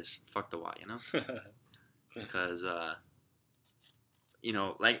have to say is fuck the Y, you know? Because, you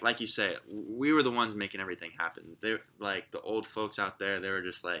know, like you say, we were the ones making everything happen. They like the old folks out there. They were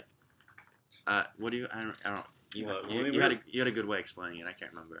just like, what do you? I don't. You had a good way of explaining it. I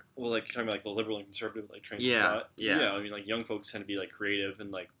can't remember. Well, like you're talking about like the liberal and conservative like train yeah. I mean, like young folks tend to be like creative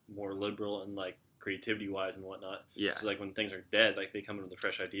and like more liberal and like creativity wise and whatnot. Yeah. So like when things are dead, like they come in with the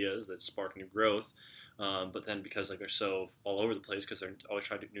fresh ideas that spark new growth. But then because like they're so all over the place because they're always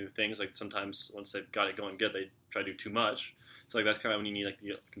trying to do new things. Like sometimes once they've got it going good, they try to do too much. So like that's kind of when you need like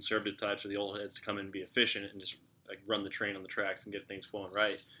the conservative types or the old heads to come in and be efficient and just like run the train on the tracks and get things flowing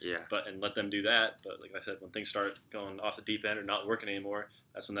right. Yeah. And let them do that. But like I said, when things start going off the deep end or not working anymore,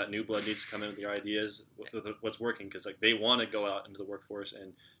 that's when that new blood needs to come in with their ideas, with what's working, because like they want to go out into the workforce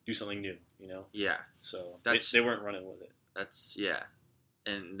and do something new, you know. Yeah. So they weren't running with it. That's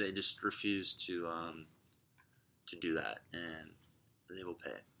and they just refuse to do that, and they will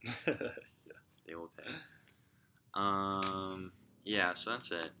pay. Yeah. They will pay. So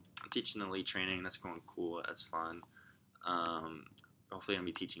that's it. I'm teaching elite training. That's going cool. That's fun. Hopefully, I'm gonna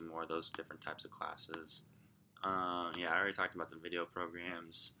be teaching more of those different types of classes. I already talked about the video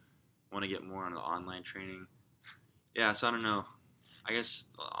programs. Want to get more on the online training. Yeah, so I don't know. I guess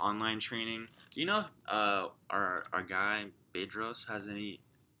online training. Do you know if our guy Bedros has any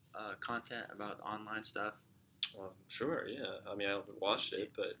content about online stuff? Well, sure, yeah. I mean, I haven't watched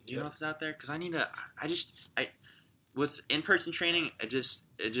it, but do you know if it's out there? Because I need to. With in-person training, it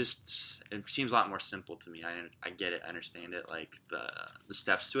seems a lot more simple to me. I get it, I understand it, like the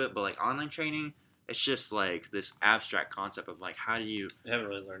steps to it. But like online training, it's just like this abstract concept of like how do you? I haven't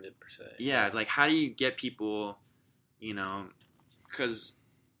really learned it per se. Yeah, like how do you get people, you know? Because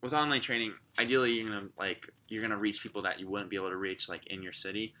with online training, ideally you're gonna reach people that you wouldn't be able to reach like in your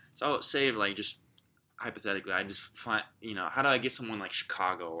city. So I'll say like just hypothetically, I just find, you know, how do I get someone like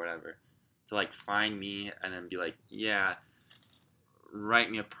Chicago or whatever to like find me and then be like, yeah,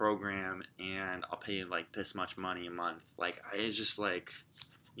 write me a program and I'll pay you like this much money a month. Like it's just like,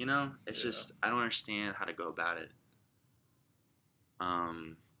 you know, it's just I don't understand how to go about it.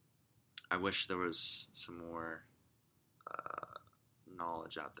 I wish there was some more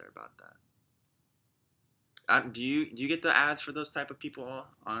knowledge out there about that. Do you get the ads for those type of people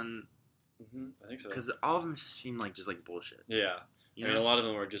on? Mm-hmm, I think so. Because all of them seem like just like bullshit. Yeah. I mean, a lot of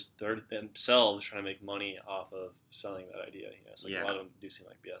them are just they're themselves trying to make money off of selling that idea. You know, so a lot of them do seem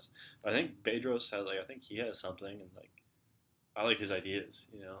like BS. But I think Bedros has I think he has something, and like I like his ideas.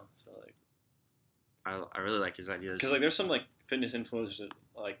 You know, so like I really like his ideas because like there's some like fitness influencers that,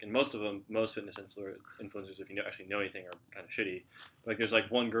 like, and most fitness influencers, if you actually know anything, are kind of shitty. Like there's like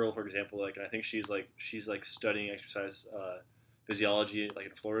one girl, for example, like I think she's like studying exercise physiology like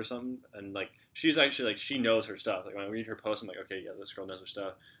in Florida or something, and like she's actually like she knows her stuff. Like when I read her posts, I'm like, okay, yeah, this girl knows her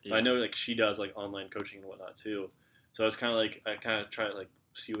stuff. Yeah. But I know like she does like online coaching and whatnot too. So it's kind of like I kind of try to like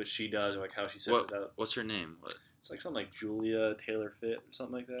see what she does or like how she sets it up. What's her name? What? It's like something like Julia Taylor Fit or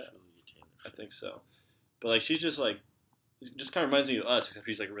something like that. Julia Taylor. I think so. But like she's just like, just kind of reminds me of us, except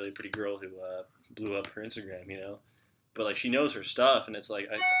she's like a really pretty girl who blew up her Instagram, you know. But like she knows her stuff, and it's like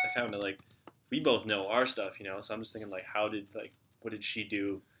I kind of like we both know our stuff, you know. So I'm just thinking like, what did she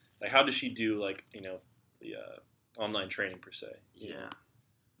do? Like how does she do like you know the online training per se? Yeah. Know?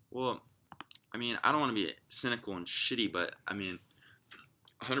 Well, I mean, I don't want to be cynical and shitty, but I mean,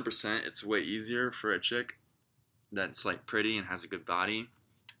 100%, it's way easier for a chick that's like pretty and has a good body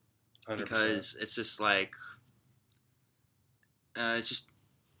 100%. because it's just like it's just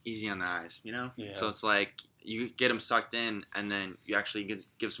easy on the eyes, you know. Yeah. So it's like you get them sucked in, and then you actually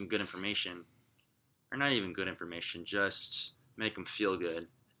give some good information, or not even good information, just make them feel good,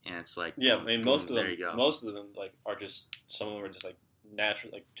 and it's like yeah, boom, I mean boom, most of there them, you go. most of them like are just some of them are just like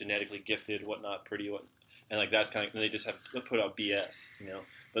naturally like genetically gifted, whatnot, pretty, what, and like that's kind of they just have to put out BS, you know.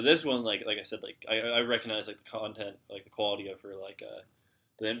 But this one, like I said, like I recognize like the content, like the quality of her, like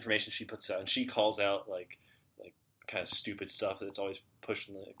the information she puts out, and she calls out like kind of stupid stuff that's always pushed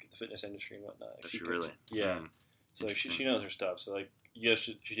in the fitness industry and whatnot. Does she really? Yeah. So like, she knows her stuff. So like, yes,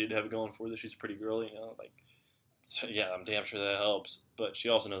 she did have it going for her that she's a pretty girl, you know. Like, so, yeah, I'm damn sure that helps. But she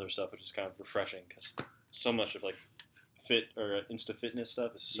also knows her stuff, which is kind of refreshing because so much of like fit or Insta fitness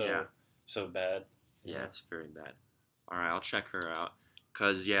stuff is so bad. Yeah, it's very bad. All right, I'll check her out.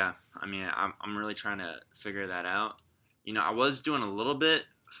 Cause yeah, I mean, I'm really trying to figure that out. You know, I was doing a little bit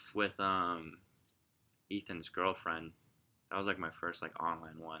with Ethan's girlfriend. That was like my first like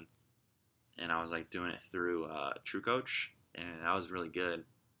online one, and I was like doing it through True Coach, and that was really good.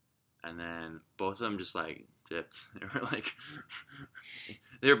 And then both of them just like dipped.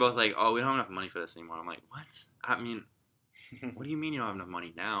 They were both like, "Oh, we don't have enough money for this anymore." I'm like, "What? I mean, what do you mean you don't have enough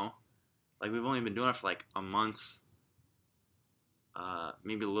money now? Like we've only been doing it for like a month,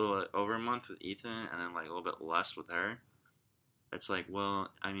 maybe a little over a month with Ethan, and then like a little bit less with her." It's like, well,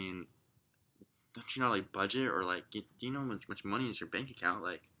 I mean, don't you know like budget or like do you know how much money is your bank account?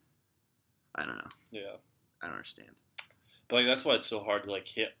 Like, I don't know. Yeah. I don't understand. But like that's why it's so hard to like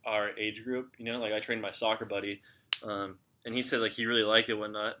hit our age group. You know, like I trained my soccer buddy, and he said like he really liked it and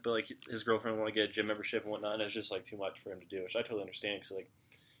whatnot, but like his girlfriend wanted to get a gym membership and whatnot, and it's just like too much for him to do, which I totally understand because like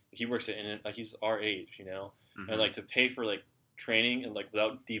he works like he's our age, you know, and like to pay for like training and like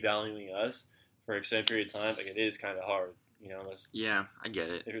without devaluing us for an extended period of time, like it is kind of hard, you know. Yeah, I get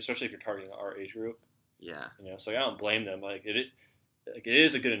it. Especially if you're targeting our age group. Yeah. You know, so like, I don't blame them. Like it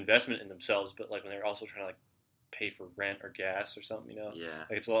is a good investment in themselves, but like when they're also trying to like pay for rent or gas or something, you know. Yeah.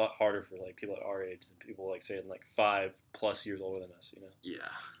 Like it's a lot harder for like people at our age than people like say like 5+ years older than us, you know. Yeah.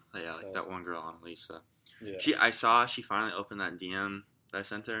 Yeah, like that one girl, Annalisa. Yeah. She finally opened that DM that I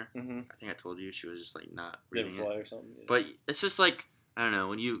sent her. Mm-hmm. I think I told you she was just like not Didn't reading fly it. or something. Yeah. But it's just like I don't know,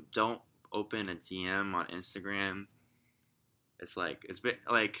 when you don't open a DM on Instagram, it's like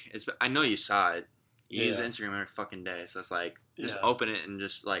I know you saw it. You use Instagram every fucking day, so it's like just open it and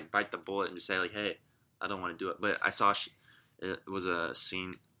just like bite the bullet and just say like, hey, I don't want to do it. But I saw it was a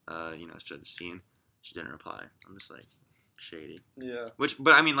scene, it's just a scene. She didn't reply. I'm just like shady. Yeah.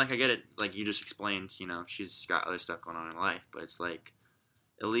 But I mean, like I get it. Like you just explained, you know, she's got other stuff going on in life, but it's like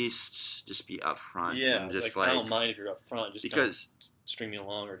at least just be upfront. Yeah. And just I don't mind if you're upfront, just because don't string me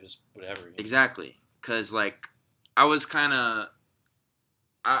along or just whatever. You know? Exactly, because like I was kind of.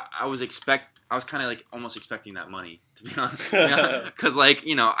 I was kind of like almost expecting that money, to be honest. Because like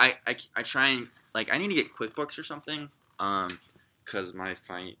you know I try and like I need to get QuickBooks or something because my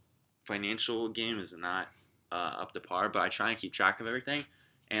financial game is not up to par, but I try and keep track of everything,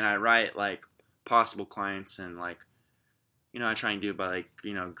 and I write like possible clients and like you know I try and do it by like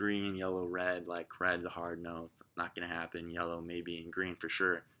you know green, yellow, red. Like red's a hard no, not gonna happen. Yellow maybe, and green for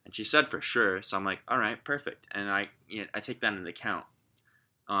sure. And she said for sure, so I'm like all right, perfect. And I take that into account.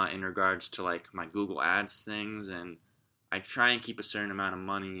 In regards to like my Google Ads things, and I try and keep a certain amount of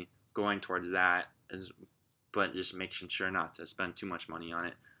money going towards that, but just making sure not to spend too much money on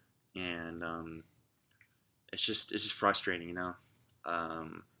it. And it's just frustrating, you know.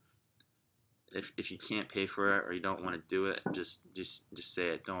 If you can't pay for it or you don't want to do it, just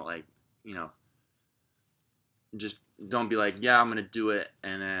say it. Don't like you know. Just don't be like, yeah, I'm gonna do it,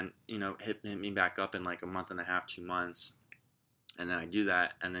 and then you know hit me back up in like a month and a half, 2 months. And then I do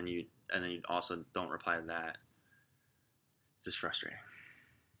that, and then you also don't reply to that. It's just frustrating.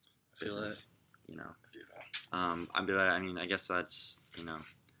 I feel Business, you know. I mean, I guess that's you know,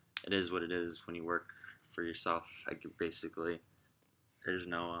 it is what it is when you work for yourself. Basically, there's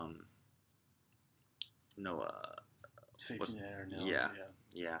no Safety net or no.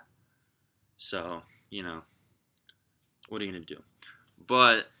 yeah. So, what are you gonna do?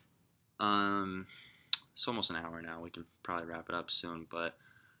 But it's almost an hour now. We can probably wrap it up soon. But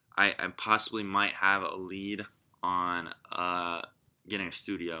I possibly might have a lead on getting a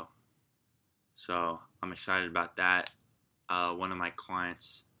studio. So I'm excited about that. One of my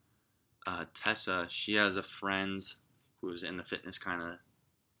clients, Tessa, she has a friend who's in the fitness kind of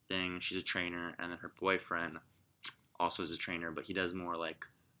thing. She's a trainer, and then her boyfriend also is a trainer, but he does more like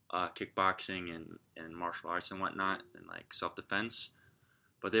kickboxing and martial arts and whatnot, and like self-defense.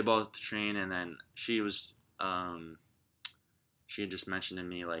 But they both train, and then she had just mentioned to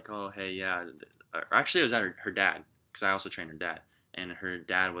me like, oh, hey, yeah. Or actually, it was at her dad, because I also trained her dad. And her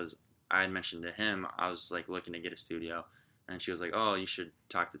dad I had mentioned to him, I was like looking to get a studio. And she was like, oh, you should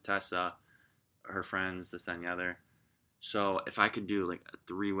talk to Tessa, her friends, this, that, and the other. So if I could do like a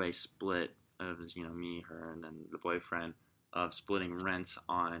 3-way split of, me, her, and then the boyfriend, of splitting rents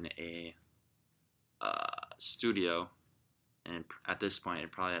on a studio, and at this point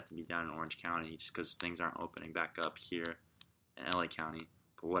it'd probably have to be down in Orange County just because things aren't opening back up here in LA County,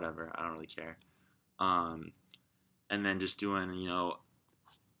 but whatever, I don't really care. And then just doing,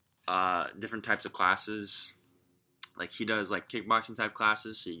 different types of classes. Like he does like kickboxing type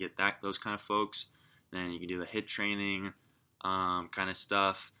classes, so you get those kind of folks. Then you can do the HIIT training kind of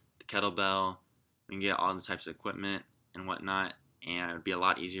stuff, the kettlebell. You can get all the types of equipment and whatnot, and it would be a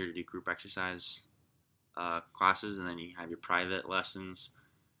lot easier to do group exercise classes, and then you have your private lessons,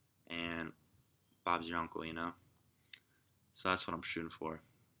 and Bob's your uncle, So that's what I'm shooting for.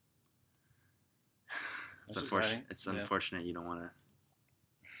 It's unfortunate. It's unfortunate you don't want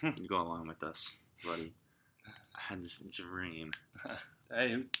to go along with us, buddy. I had this dream.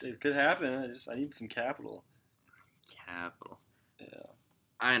 Hey, it could happen. I need some capital. Capital. Yeah.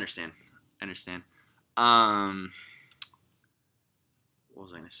 I understand. What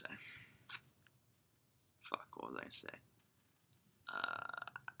was I gonna say? Fuck. What was I gonna say?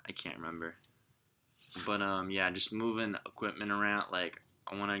 I can't remember. But just moving equipment around. Like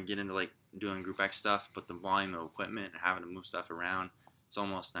I want to get into like doing group X stuff, but the volume of equipment and having to move stuff around, it's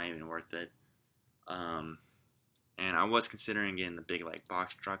almost not even worth it. And I was considering getting the big like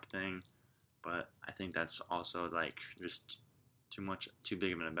box truck thing, but I think that's also like just too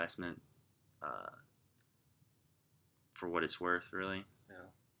big of an investment for what it's worth, really. Yeah.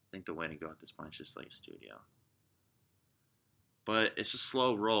 I think the way to go at this point is just like a studio. But it's a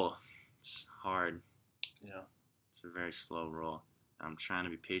slow roll. It's hard. Yeah. It's a very slow roll. I'm trying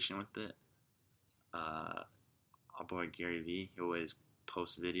to be patient with it. Our boy Gary V, he always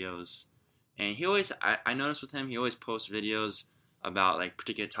posts videos. And he always, I noticed with him, he always posts videos about like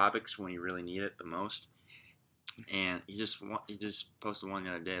particular topics when you really need it the most. And he just posted one the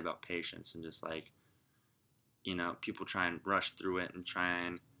other day about patience and just like, people try and rush through it and try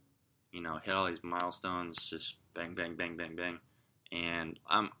and, hit all these milestones, just bang, bang, bang, bang, bang. And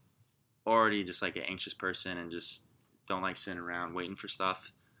I'm already just like an anxious person and just don't like sitting around waiting for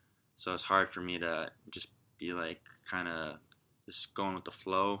stuff. So it's hard for me to just be like kind of just going with the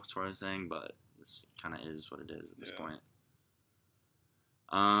flow sort of thing, but this kind of is what it is at this point.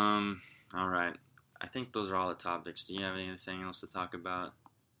 All right. I think those are all the topics. Do you have anything else to talk about?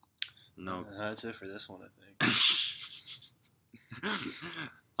 No. That's it for this one, I think.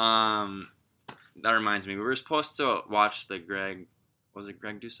 That reminds me. We were supposed to watch the Greg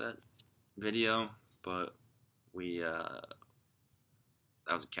Doucette video, but that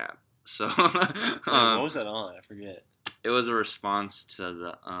was a cap. So what was that on? I forget. It was a response to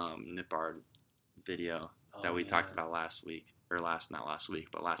the Nippard video that we talked about last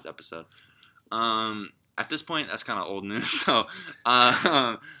episode. At this point, that's kind of old news. So,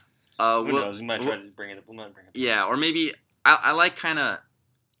 who knows? We might try to bring it up. Yeah, or maybe I like kind of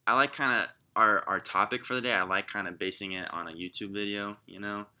our topic for the day. I like kind of basing it on a YouTube video,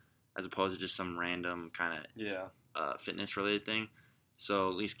 as opposed to just some random kind of fitness related thing. So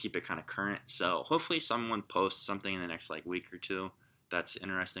at least keep it kind of current. So hopefully someone posts something in the next like week or two that's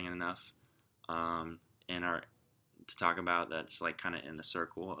interesting enough, to talk about. That's like kind of in the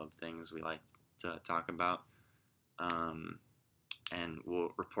circle of things we like to talk about, and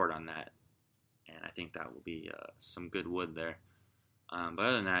we'll report on that. And I think that will be some good wood there. But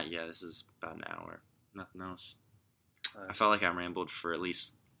other than that, this is about an hour. Nothing else. I felt like I rambled for at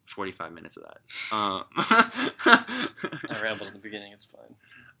least 45 minutes of that. I rambled in the beginning. It's fine.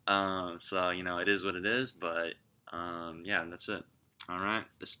 So, it is what it is. But, that's it. All right.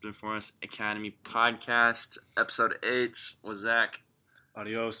 This has been Forest Academy Podcast, Episode 8 with Zach.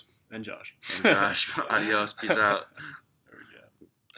 Adios. And Josh. Adios. Peace out.